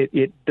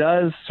 it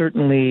does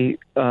certainly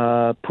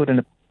put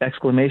an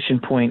exclamation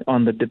point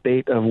on the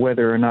debate of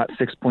whether or not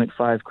 6.5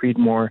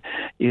 Creedmoor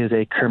is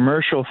a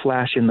commercial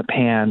flash in the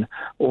pan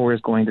or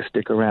is going to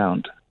stick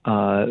around.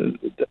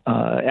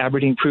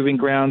 Aberdeen Proving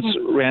Grounds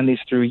ran these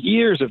through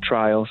years of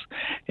trials,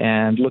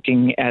 And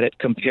looking at it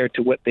compared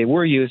to what they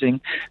were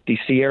using, the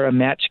Sierra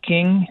Match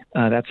King,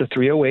 that's a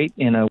 308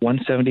 in a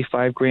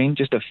 175 grain,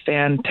 just a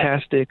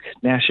fantastic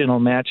national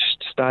match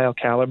style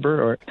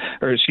caliber,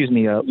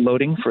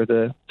 loading for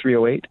the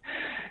 308.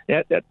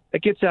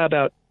 That gets out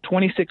about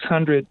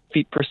 2,600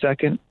 feet per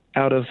second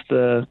out of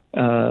the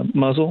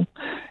muzzle,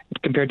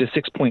 compared to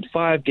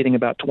 6.5 getting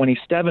about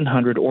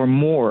 2,700 or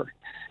more.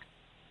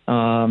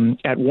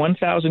 At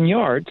 1,000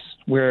 yards,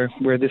 where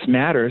this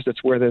matters,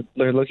 that's where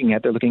they're looking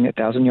at. They're looking at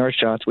 1,000-yard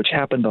shots, which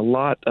happened a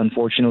lot,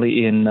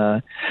 unfortunately, in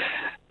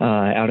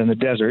out in the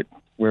desert,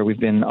 where we've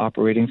been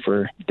operating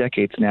for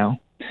decades now.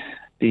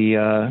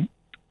 The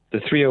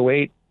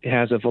 308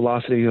 has a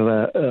velocity of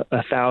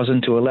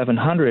 1,000 to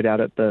 1,100 out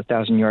at the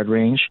 1,000-yard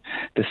range.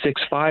 The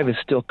 6.5 is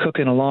still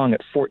cooking along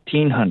at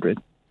 1,400.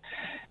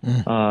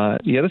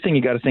 The other thing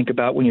you got to think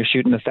about when you're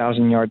shooting a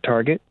 1,000-yard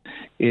target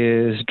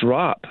is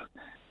drop.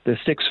 The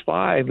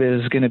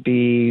 6.5 is going to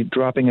be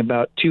dropping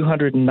about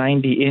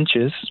 290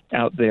 inches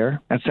out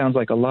there. That sounds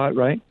like a lot,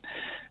 right?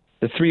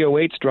 The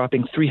 308's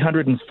dropping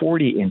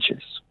 340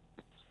 inches.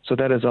 So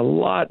that is a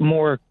lot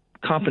more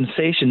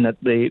compensation that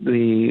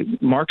the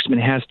marksman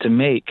has to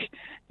make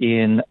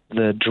in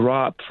the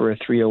drop for a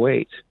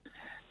 308.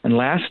 And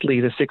lastly,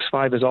 the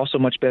 6.5 is also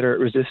much better at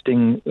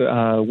resisting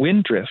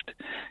wind drift.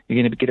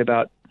 You're going to get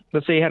about,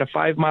 let's say you had a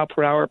 5 mile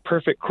per hour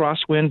perfect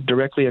crosswind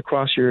directly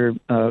across your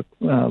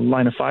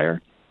line of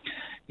fire.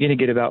 You're going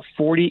to get about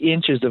 40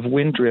 inches of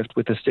wind drift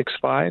with a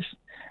 6.5,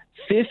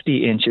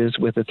 50 inches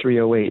with a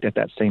 308 at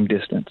that same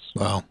distance.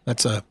 Wow,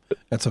 that's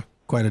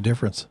quite a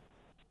difference.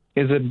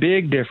 Is a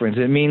big difference.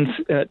 It means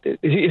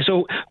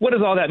so. What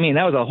does all that mean?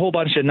 That was a whole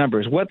bunch of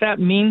numbers. What that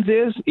means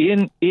is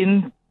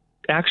in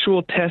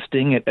actual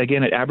testing at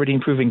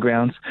Aberdeen Proving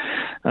Grounds,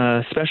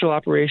 Special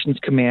Operations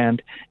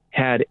Command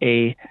had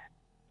a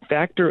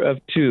factor of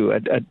 2,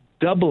 a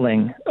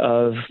doubling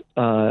of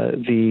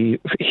the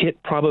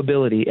hit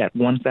probability at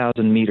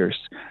 1,000 meters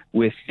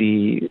with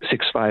the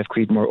 6.5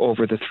 Creedmoor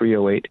over the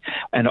 308,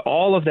 and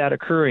all of that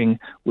occurring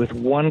with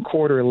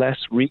 1/4 less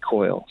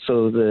recoil.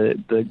 So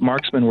the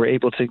marksmen were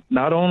able to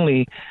not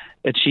only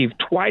achieve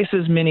twice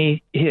as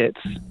many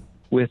hits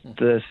with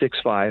the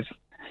 6.5,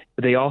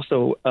 but they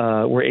also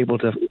were able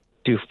to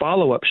do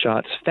follow-up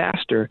shots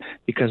faster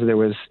because there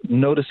was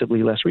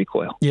noticeably less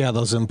recoil. Yeah,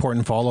 those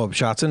important follow-up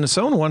shots. And if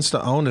someone wants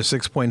to own a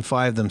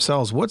 6.5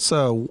 themselves, what's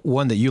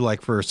one that you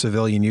like for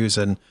civilian use,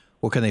 and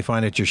what can they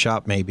find at your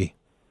shop maybe?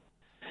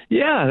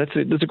 Yeah,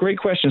 that's a great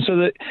question.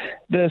 So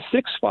the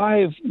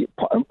 6.5,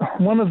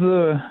 one of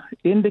the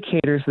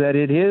indicators that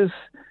it is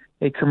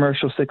a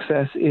commercial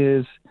success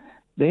is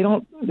they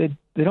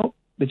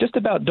just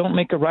about don't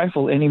make a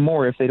rifle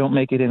anymore if they don't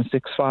make it in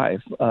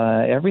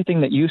 6.5.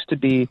 Everything that used to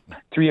be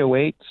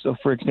 308, so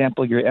for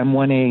example, your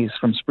M1As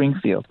from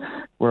Springfield,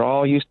 we're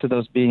all used to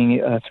those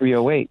being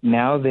 308.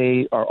 Now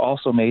they are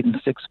also made in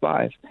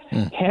 6.5.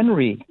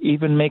 Henry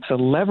even makes a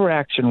lever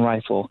action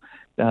rifle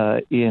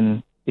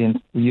it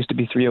used to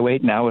be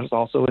 308, now it's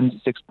also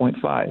in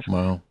 6.5.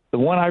 Wow. The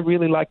one I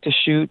really like to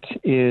shoot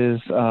is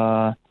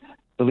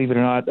believe it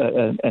or not,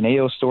 an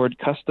AO Sword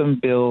custom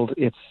build.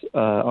 It's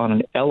on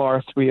an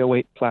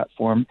LR308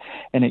 platform,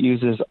 and it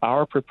uses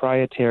our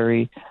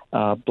proprietary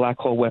Black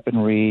Hole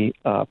Weaponry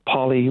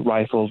poly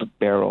rifled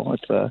barrel.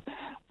 It's a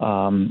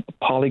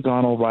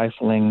polygonal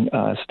rifling,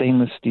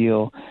 stainless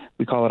steel.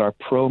 We call it our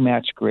Pro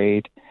Match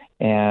grade,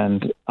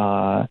 and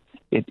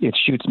it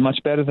shoots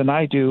much better than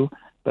I do,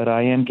 but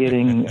I am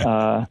getting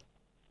I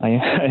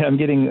am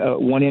getting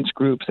 1-inch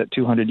groups at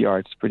 200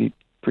 yards pretty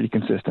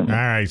consistent. All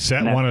right,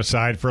 set one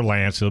aside for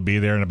Lance. He'll be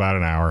there in about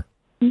an hour.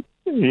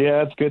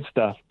 Yeah, it's good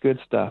stuff. Good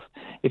stuff.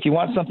 If you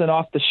want something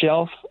off the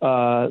shelf,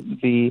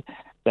 the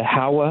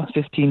Howa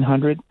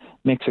 1500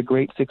 makes a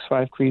great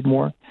 6.5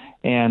 Creedmoor,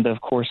 and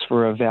of course,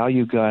 for a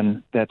value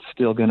gun that's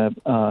still going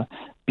to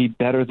be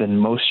better than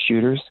most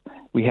shooters,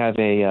 we have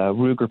a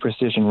Ruger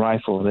Precision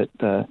rifle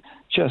that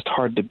just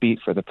hard to beat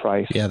for the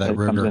price. Yeah, that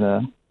Ruger comes in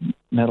a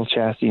metal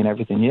chassis and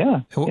everything.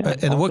 Yeah.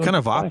 And what kind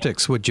of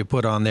optics would you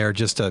put on there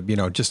just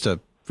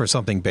for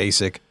something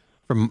basic,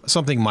 from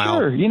something mild?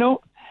 Sure.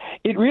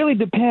 It really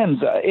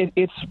depends.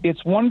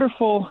 It's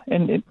wonderful,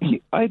 and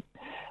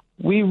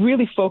we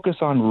really focus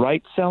on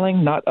right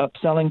selling, not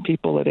upselling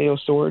people at AO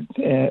Sword.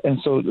 And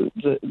so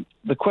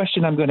the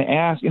question I'm going to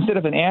ask, instead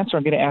of an answer,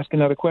 I'm going to ask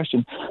another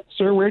question.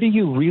 Sir, where do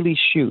you really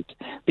shoot?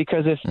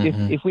 Because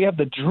if we have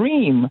the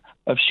dream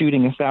of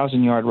shooting a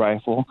 1,000-yard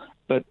rifle,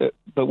 but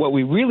what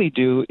we really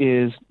do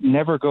is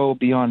never go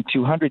beyond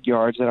 200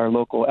 yards at our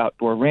local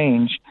outdoor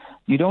range,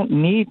 you don't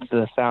need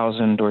the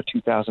 $1,000 or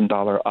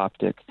 $2,000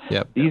 optic.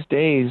 Yep. These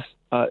days,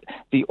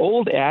 the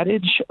old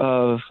adage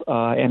of,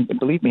 and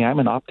believe me, I'm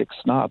an optics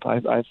snob.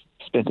 I've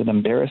spent an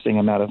embarrassing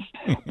amount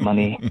of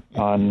money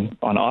on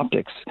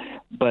optics.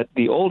 But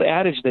the old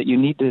adage that you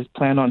need to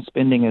plan on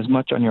spending as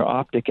much on your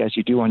optic as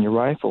you do on your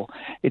rifle,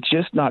 it's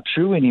just not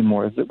true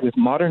anymore. With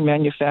modern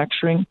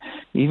manufacturing,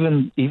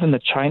 even the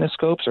China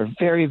scopes are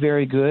very,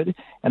 very good,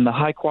 and the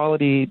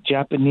high-quality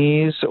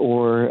Japanese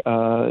or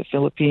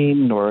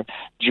Philippine or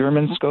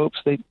German scopes,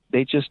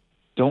 they just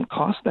don't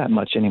cost that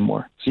much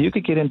anymore. So you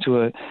could get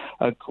into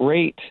a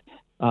great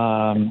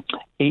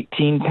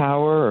 18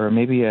 power or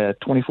maybe a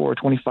 24 or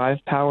 25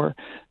 power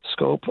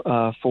scope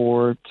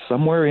for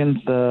somewhere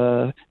in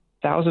the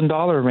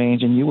 $1,000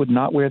 range, and you would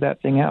not wear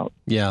that thing out.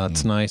 Yeah,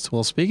 that's nice.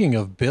 Well, speaking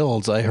of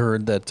builds, I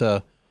heard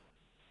that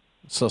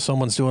so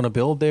someone's doing a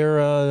build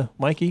there,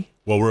 Mikey?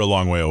 Well, we're a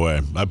long way away.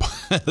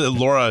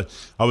 Laura,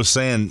 I was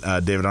saying,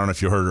 David, I don't know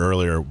if you heard it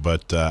earlier,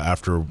 but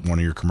after one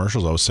of your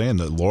commercials, I was saying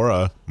that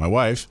Laura, my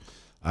wife,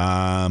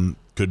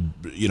 could,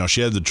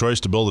 she had the choice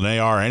to build an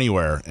AR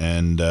anywhere,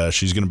 and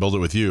she's going to build it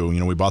with you.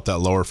 We bought that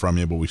lower from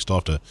you, but we still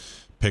have to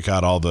pick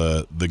out all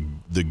the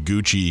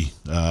Gucci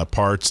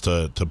parts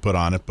to put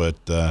on it.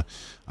 But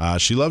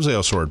she loves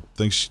A.O. Sword.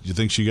 Thinks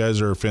you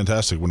guys are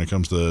fantastic when it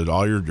comes to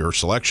all your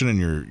selection and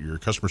your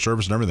customer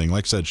service and everything.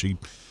 Like I said,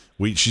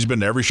 she's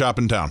been to every shop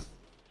in town.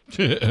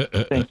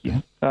 Thank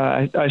you.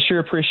 I sure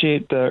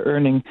appreciate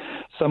earning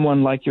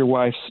someone like your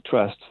wife's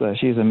trust.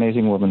 She's an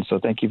amazing woman, so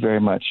thank you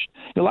very much.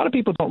 A lot of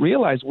people don't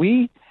realize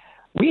we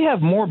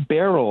have more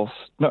barrels,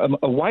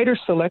 a wider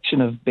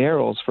selection of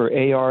barrels for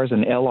ARs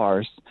and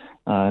LRs,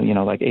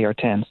 like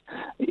AR-10s,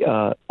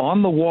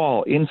 on the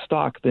wall in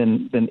stock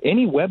than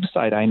any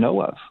website I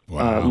know of,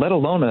 let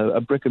alone a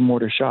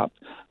brick-and-mortar shop.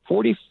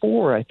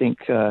 44, I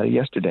think,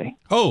 yesterday.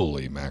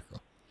 Holy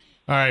mackerel.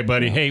 All right,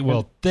 buddy. Hey,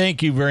 well,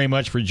 thank you very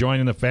much for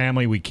joining the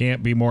family. We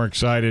can't be more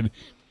excited,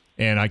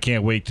 and I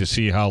can't wait to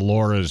see how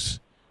Laura's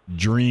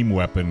dream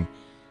weapon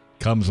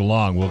comes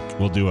along.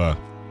 We'll do a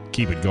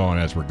keep it going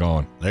as we're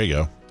going. There you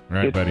go. All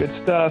right, buddy.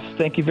 Good stuff.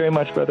 Thank you very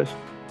much, brothers.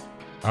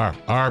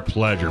 Our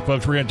pleasure.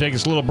 Folks, we're going to take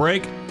us a little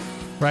break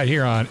right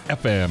here on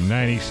FM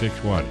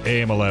 96.1,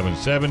 AM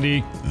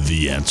 1170.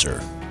 The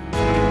Answer.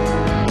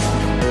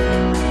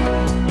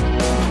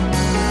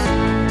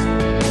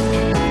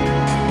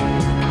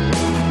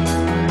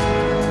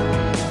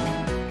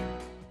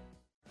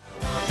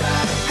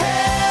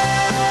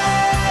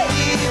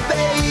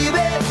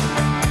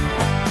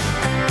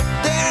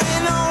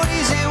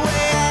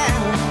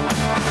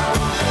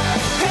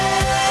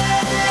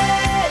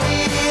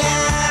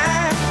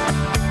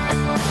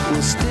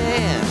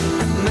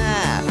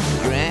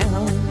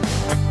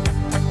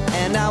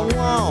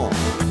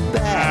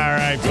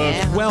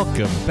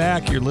 Welcome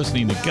back. You're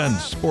listening to Gun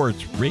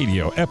Sports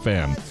Radio,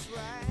 FM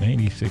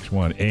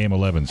 96.1, AM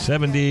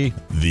 1170.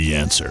 The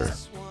Answer.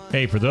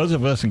 Hey, for those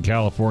of us in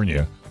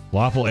California,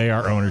 lawful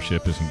AR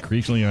ownership is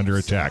increasingly under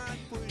attack.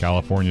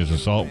 California's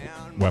assault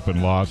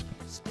weapon laws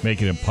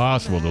make it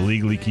impossible to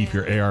legally keep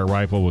your AR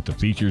rifle with the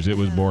features it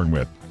was born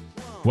with.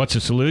 What's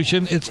the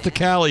solution? It's the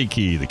Cali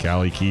Key. The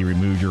Cali Key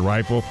removes your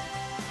rifle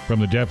from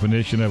the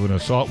definition of an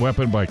assault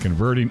weapon by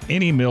converting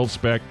any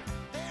mil-spec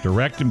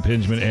direct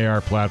impingement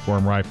AR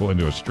platform rifle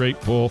into a straight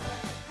pull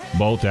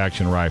bolt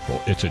action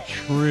rifle. It's a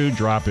true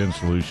drop-in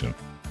solution.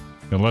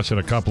 In less than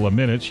a couple of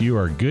minutes, you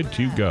are good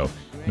to go.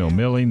 No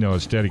milling, no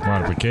aesthetic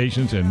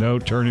modifications, and no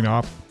turning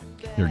off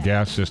your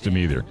gas system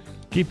either.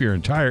 Keep your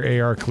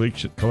entire AR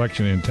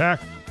collection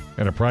intact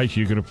at a price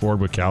you can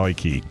afford with Cali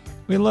Key.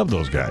 We love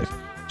those guys.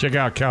 Check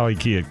out Cali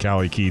Key at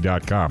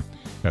CaliKey.com.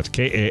 That's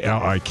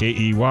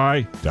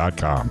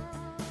KALIKEY.com.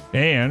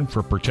 And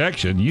for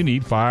protection, you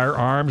need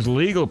Firearms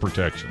Legal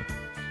Protection.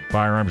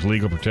 Firearms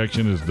Legal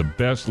Protection is the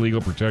best legal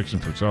protection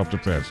for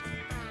self-defense.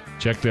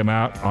 Check them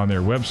out on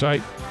their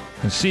website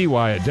and see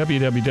why at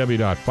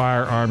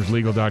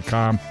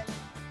www.firearmslegal.com.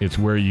 It's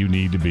where you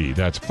need to be.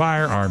 That's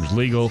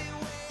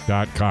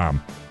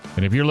firearmslegal.com.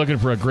 And if you're looking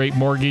for a great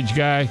mortgage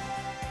guy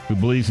who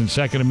believes in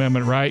Second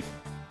Amendment right,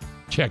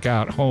 check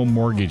out Home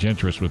Mortgage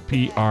Interest with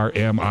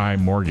PRMI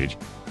Mortgage.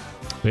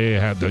 They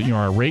have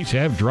our rates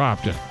have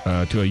dropped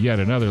to yet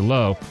another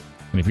low.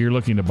 And if you're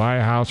looking to buy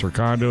a house or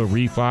condo,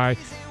 refi,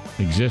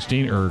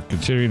 existing, or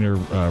considering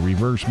a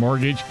reverse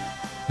mortgage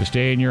to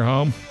stay in your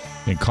home,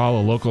 then call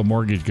a local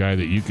mortgage guy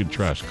that you can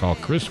trust. Call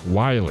Chris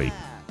Wiley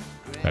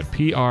at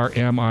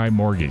PRMI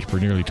Mortgage. For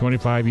nearly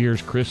 25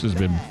 years, Chris has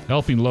been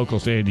helping local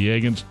San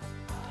Diegans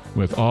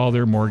with all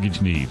their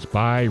mortgage needs.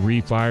 Buy,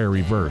 refi, or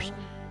reverse.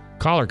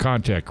 Call or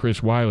contact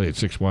Chris Wiley at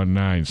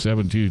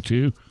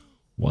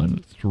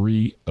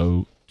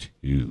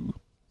 619-722-1302.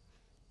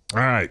 All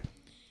right.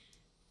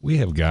 We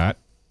have got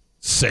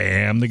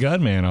Sam the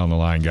Gunman on the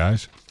line,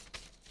 guys.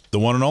 The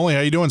one and only. How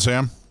you doing,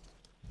 Sam?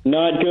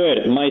 Not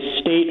good. My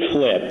state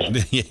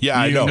flipped. Yeah,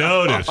 I know.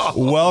 Noticed.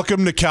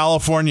 Welcome to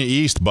California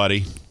East,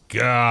 buddy.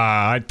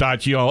 God,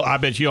 I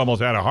bet you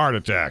almost had a heart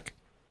attack.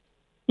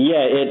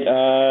 Yeah,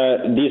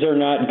 these are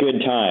not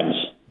good times.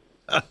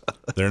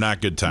 They're not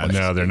good times.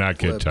 No, they're not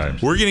good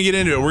times. We're going to get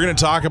into it. We're going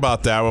to talk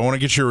about that. I want to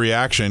get your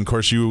reaction. Of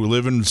course, you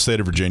live in the state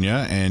of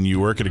Virginia, and you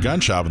work at a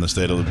gun shop in the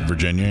state of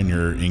Virginia, and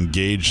you're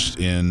engaged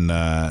in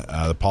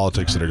the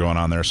politics that are going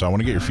on there. So I want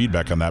to get your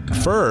feedback on that. But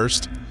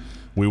first,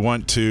 we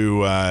want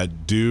to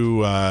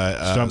do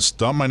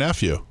Stump My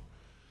Nephew.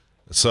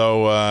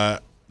 So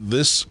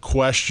this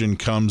question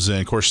comes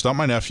in. Of course, Stump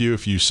My Nephew,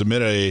 if you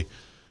submit a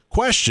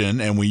question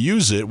and we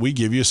use it, we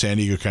give you a San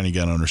Diego County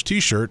Gun Owners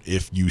t-shirt.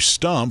 If you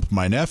stump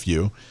my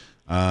nephew,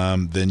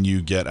 then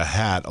you get a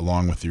hat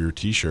along with your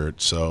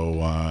T-shirt.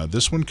 So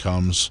this one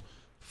comes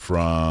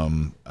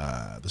from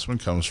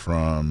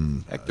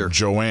Hector.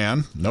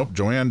 Joanne. Nope,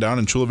 Joanne down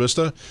in Chula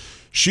Vista.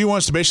 She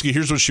wants to basically,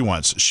 here's what she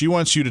wants. She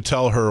wants you to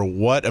tell her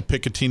what a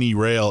Picatinny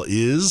rail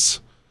is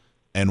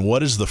and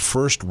what is the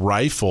first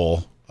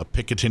rifle a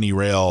Picatinny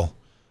rail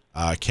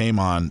came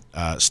on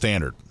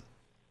standard.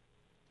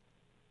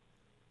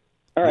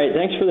 All right,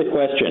 thanks for the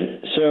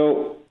question.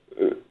 So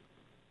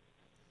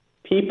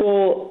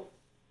people,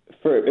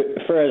 for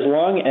as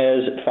long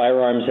as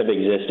firearms have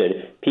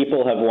existed,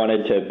 people have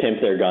wanted to pimp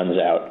their guns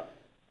out.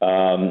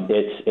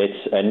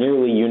 It's a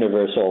nearly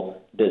universal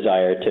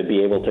desire to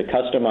be able to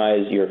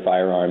customize your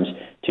firearms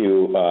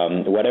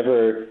to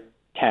whatever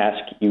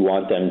task you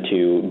want them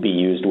to be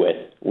used with,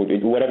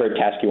 whatever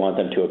task you want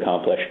them to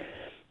accomplish.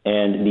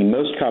 And the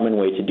most common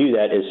way to do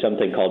that is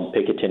something called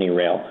Picatinny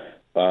rail,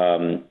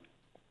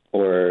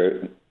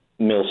 or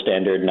Mil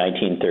Standard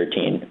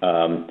 1913.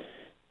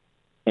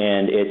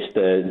 And it's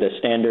the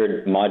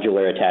standard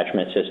modular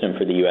attachment system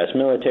for the U.S.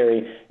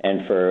 military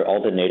and for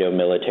all the NATO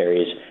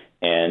militaries,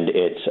 and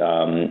it's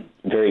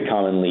very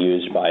commonly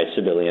used by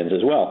civilians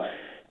as well.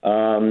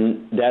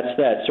 That's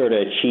that sort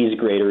of cheese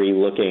gratery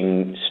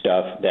looking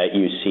stuff that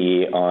you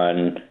see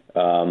on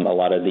a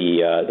lot of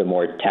the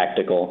more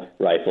tactical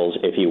rifles,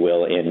 if you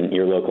will, in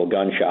your local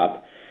gun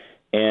shop.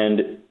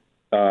 And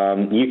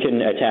you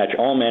can attach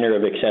all manner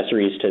of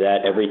accessories to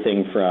that,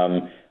 everything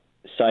from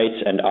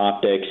sights and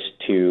optics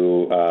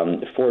to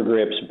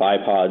foregrips,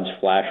 bipods,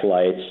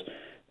 flashlights,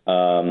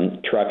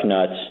 truck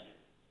nuts,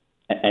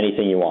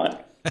 anything you want.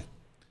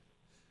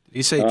 Did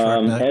he say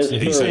truck nuts?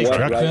 As for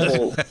what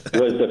rifle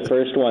was the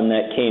first one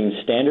that came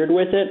standard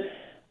with it,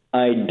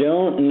 I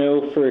don't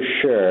know for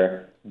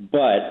sure,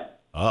 but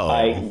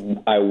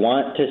I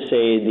want to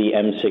say the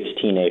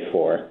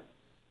M16A4.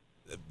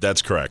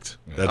 That's correct.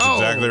 That's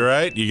exactly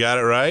right. You got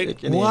it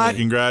right. What?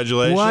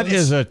 Congratulations. What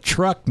is a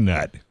truck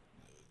nut?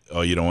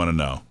 Oh, you don't want to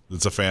know.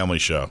 It's a family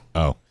show.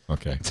 Oh,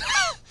 okay.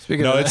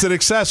 No, it's an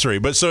accessory.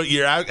 But so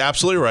you're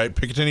absolutely right.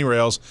 Picatinny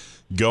rails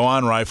go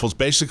on rifles.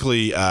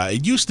 Basically,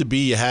 it used to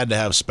be you had to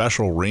have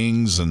special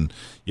rings and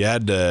you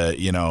had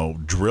to,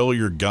 drill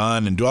your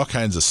gun and do all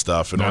kinds of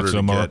stuff in order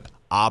to get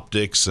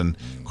optics. And,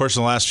 of course,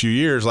 in the last few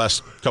years,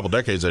 last couple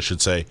decades, I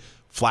should say,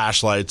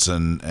 flashlights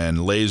and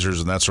lasers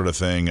and that sort of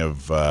thing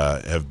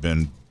have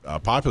been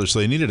popular. So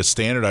they needed a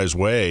standardized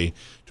way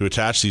to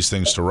attach these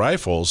things to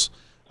rifles.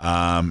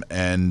 Boom,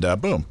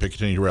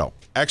 Picatinny rail.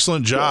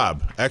 Excellent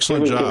job.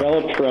 Excellent job. It was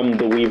developed from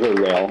the Weaver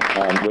rail,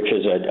 which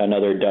is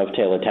another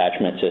dovetail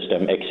attachment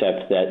system,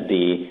 except that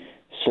the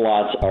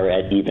slots are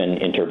at even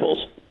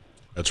intervals.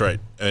 That's right.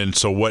 And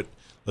so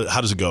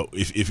how does it go?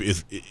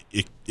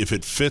 If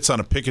it fits on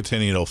a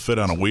Picatinny, it'll fit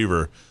on a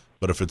Weaver.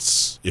 But if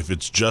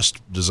it's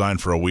just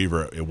designed for a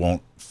Weaver, it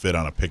won't fit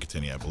on a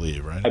Picatinny, I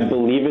believe, right? I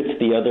believe it's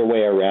the other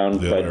way around,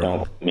 but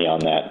don't quote me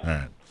on that. All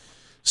right.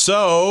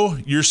 So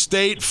your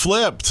state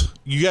flipped.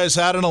 You guys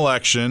had an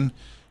election.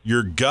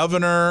 Your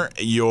governor,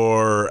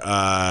 your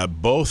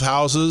both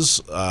houses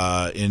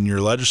in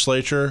your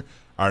legislature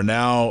are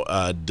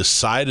now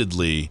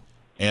decidedly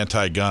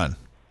anti-gun.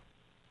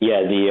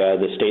 Yeah,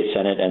 the state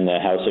Senate and the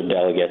House of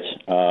Delegates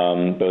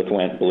both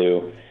went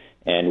blue,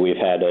 and we've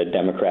had a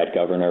Democrat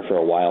governor for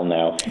a while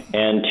now.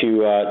 And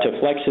to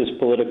flex his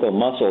political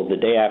muscle, the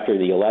day after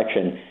the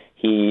election,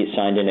 he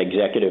signed an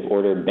executive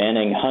order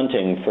banning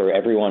hunting for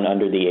everyone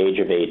under the age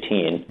of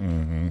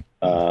 18,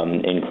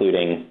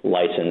 including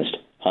licensed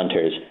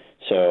hunters.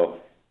 So,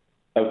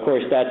 of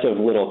course, that's of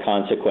little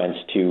consequence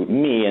to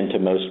me and to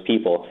most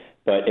people,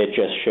 but it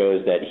just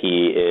shows that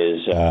he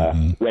is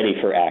ready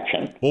for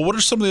action. Well, what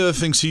are some of the other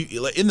things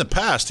in the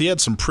past, he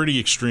had some pretty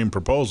extreme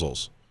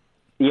proposals.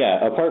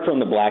 Yeah, apart from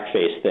the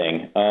blackface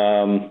thing,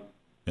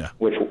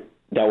 which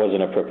that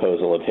wasn't a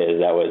proposal of his.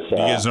 That was. You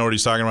guys know what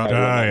he's talking about?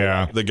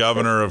 Yeah. The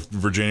governor of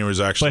Virginia was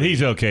actually. But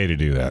he's okay to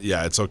do that.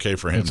 Yeah, it's okay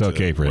for him.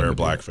 Wear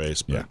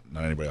blackface, but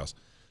not anybody else.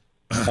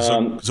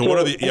 So what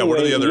are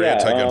the other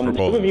anti-gun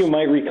proposals? Some of you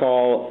might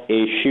recall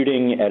a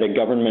shooting at a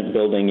government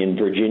building in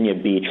Virginia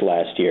Beach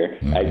last year.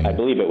 I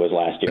believe it was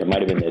last year. It might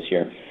have been this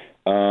year.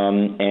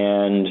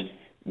 And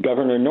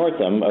Governor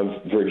Northam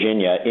of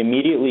Virginia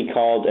immediately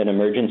called an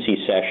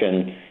emergency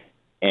session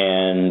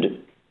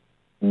and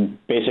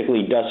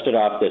basically dusted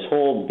off this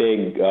whole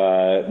big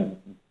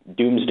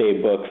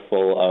doomsday book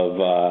full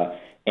of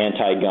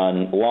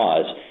anti-gun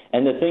laws.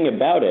 And the thing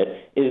about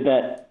it is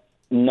that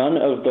none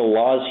of the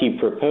laws he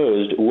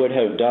proposed would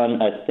have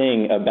done a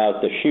thing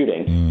about the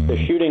shooting. The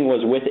shooting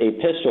was with a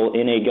pistol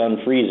in a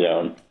gun-free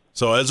zone.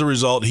 So as a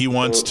result, he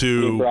wants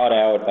He brought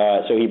out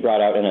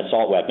an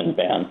assault weapons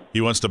ban.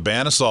 He wants to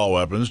ban assault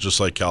weapons, just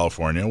like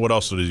California. What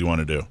else does he want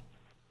to do?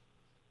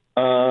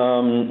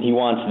 He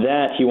wants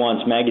that. He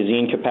wants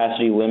magazine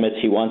capacity limits.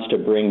 He wants to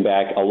bring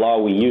back a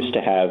law we used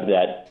to have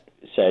that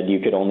said you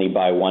could only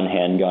buy one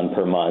handgun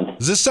per month.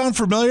 Does this sound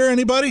familiar,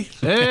 anybody?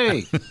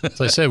 Hey. As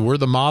I said, we're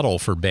the model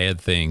for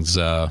bad things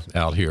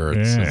out here.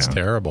 It's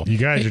terrible. You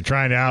guys are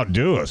trying to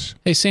outdo us.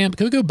 Hey, Sam,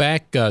 can we go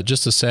back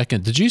just a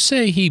second? Did you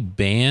say he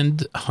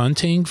banned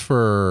hunting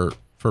for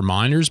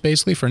minors,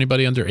 basically, for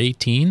anybody under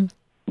 18?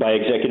 By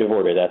executive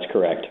order, that's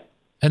correct.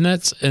 And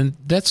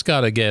that's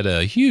got to get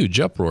a huge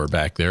uproar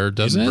back there,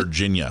 doesn't it? In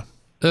Virginia.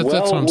 That's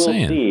what I'm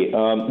saying. See.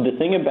 The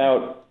thing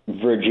about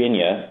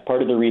Virginia,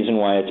 part of the reason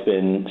why it's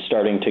been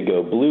starting to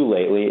go blue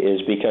lately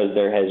is because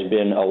there has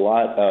been a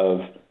lot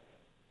of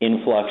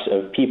influx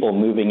of people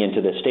moving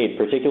into the state,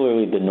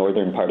 particularly the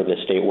northern part of the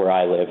state where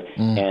I live,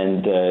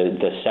 and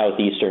the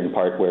southeastern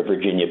part where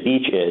Virginia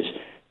Beach is,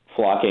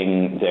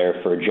 flocking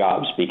there for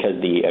jobs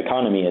because the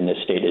economy in this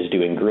state is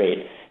doing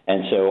great.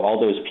 And so all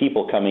those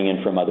people coming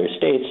in from other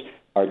states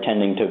are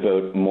tending to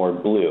vote more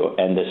blue,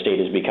 and the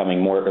state is becoming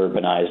more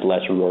urbanized,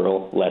 less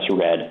rural, less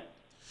red.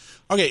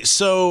 Okay,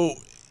 so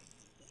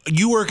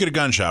you work at a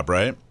gun shop,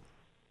 right?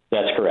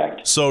 That's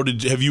correct. So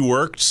have you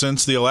worked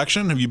since the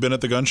election? Have you been at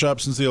the gun shop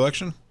since the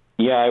election?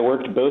 Yeah, I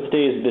worked both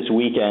days this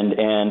weekend,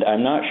 and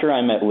I'm not sure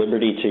I'm at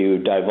liberty to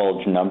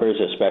divulge numbers,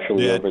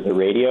 especially over the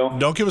radio.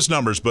 Don't give us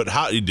numbers, but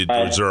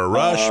is there a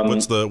rush?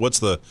 What's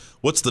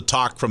the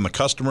talk from the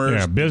customers?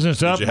 Yeah,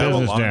 business up,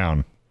 business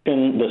down.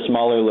 The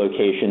smaller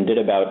location did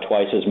about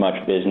twice as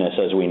much business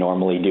as we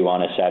normally do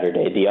on a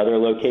Saturday. The other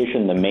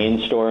location, the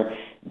main store,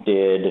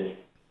 did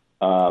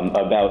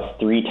about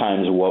 3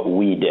 times what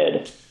we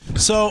did.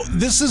 So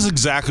this is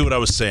exactly what I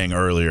was saying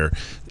earlier.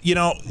 You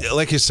know,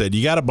 like I said,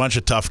 you got a bunch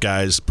of tough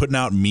guys putting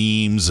out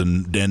memes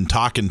and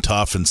talking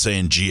tough and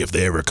saying, gee, if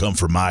they ever come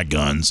for my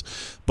guns.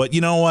 But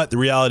you know what? The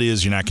reality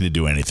is you're not going to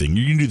do anything.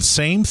 You're going to do the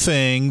same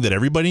thing that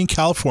everybody in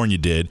California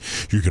did.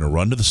 You're going to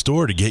run to the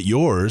store to get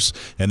yours,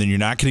 and then you're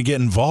not going to get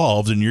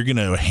involved, and you're going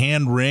to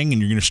hand wring,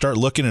 and you're going to start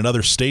looking at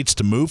other states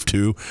to move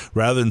to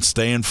rather than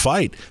stay and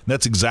fight. And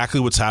that's exactly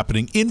what's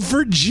happening in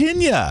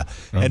Virginia.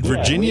 And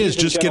Virginia is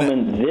just going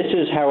to... This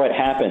is how it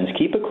happens.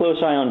 Keep a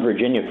close eye on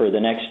Virginia for the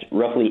next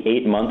roughly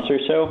 8 months or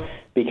so,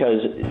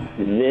 because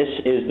this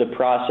is the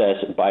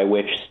process by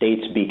which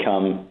states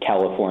become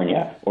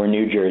California or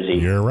New Jersey.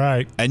 You're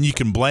right. And you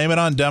can blame it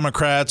on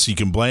Democrats, you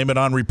can blame it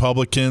on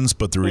Republicans,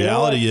 but the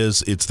reality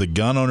is it's the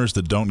gun owners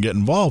that don't get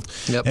involved.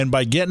 Yep. And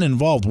by getting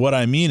involved, what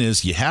I mean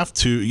is you have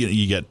to,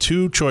 you get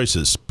 2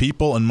 choices,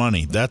 people and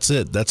money. That's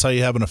it. That's how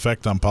you have an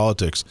effect on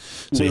politics.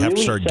 So you have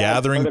to start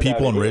gathering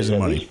people and raising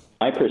money.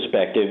 My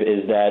perspective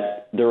is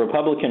that the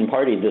Republican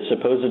Party, the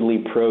supposedly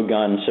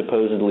pro-gun,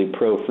 supposedly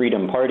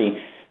pro-freedom party,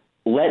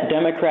 let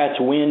Democrats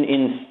win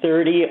in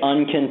 30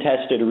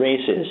 uncontested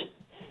races.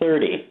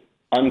 30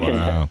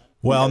 uncontested. Wow.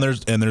 Well,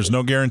 and there's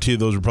no guarantee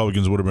those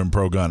Republicans would have been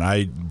pro-gun.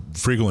 I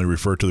frequently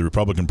refer to the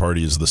Republican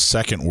Party as the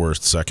second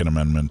worst Second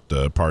Amendment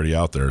party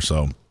out there.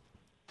 So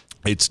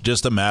it's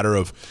just a matter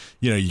of,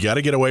 you got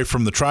to get away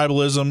from the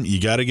tribalism. You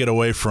got to get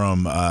away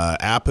from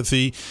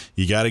apathy.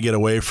 You got to get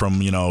away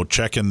from,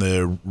 checking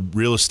the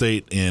real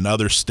estate in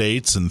other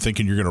states and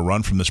thinking you're going to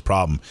run from this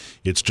problem.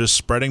 It's just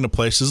spreading to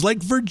places like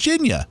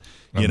Virginia.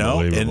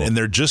 And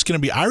they're just going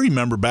to be. I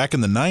remember back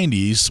in the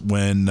 90s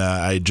when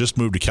I just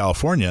moved to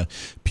California,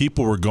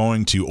 people were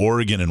going to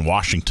Oregon and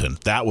Washington.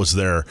 That was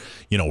their,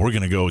 we're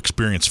going to go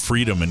experience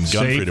freedom and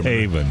gun safe freedom.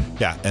 Haven.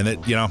 Yeah, and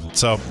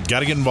so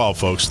got to get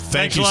involved, folks.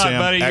 Thanks you, a lot, Sam.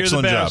 buddy.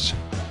 Excellent You're the job. best.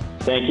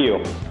 Thank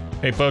you.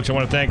 Hey, folks, I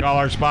want to thank all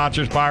our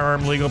sponsors: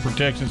 Firearm Legal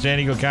Protection, San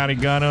Diego County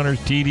Gun Owners,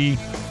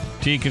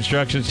 TDT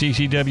Construction,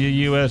 CCW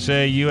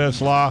USA, US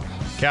Law,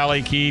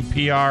 Cali Key,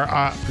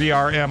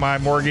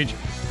 PRMI Mortgage,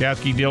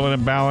 Gasky, Dillon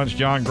and Balance,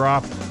 John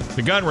Groff,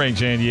 The Gun Range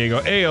San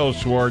Diego, A.O.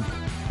 Sword,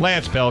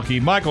 Lance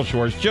Pelkey, Michael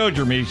Schwartz, Joe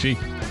Germisi,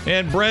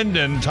 and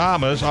Brendan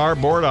Thomas are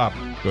board op.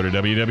 Go to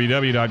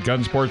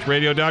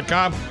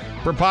www.gunsportsradio.com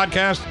for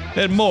podcasts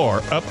and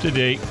more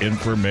up-to-date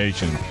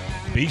information.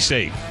 Be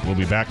safe. We'll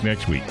be back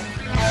next week.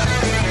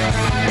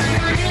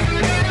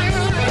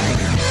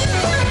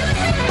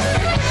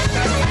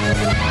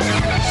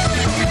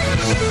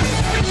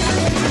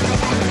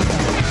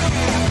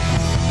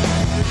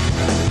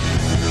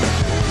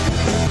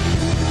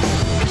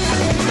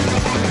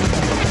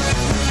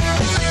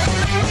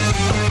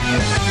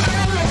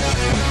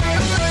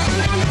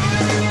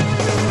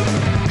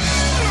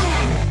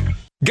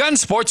 Gun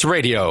Sports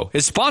Radio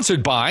is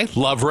sponsored by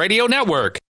Love Radio Network.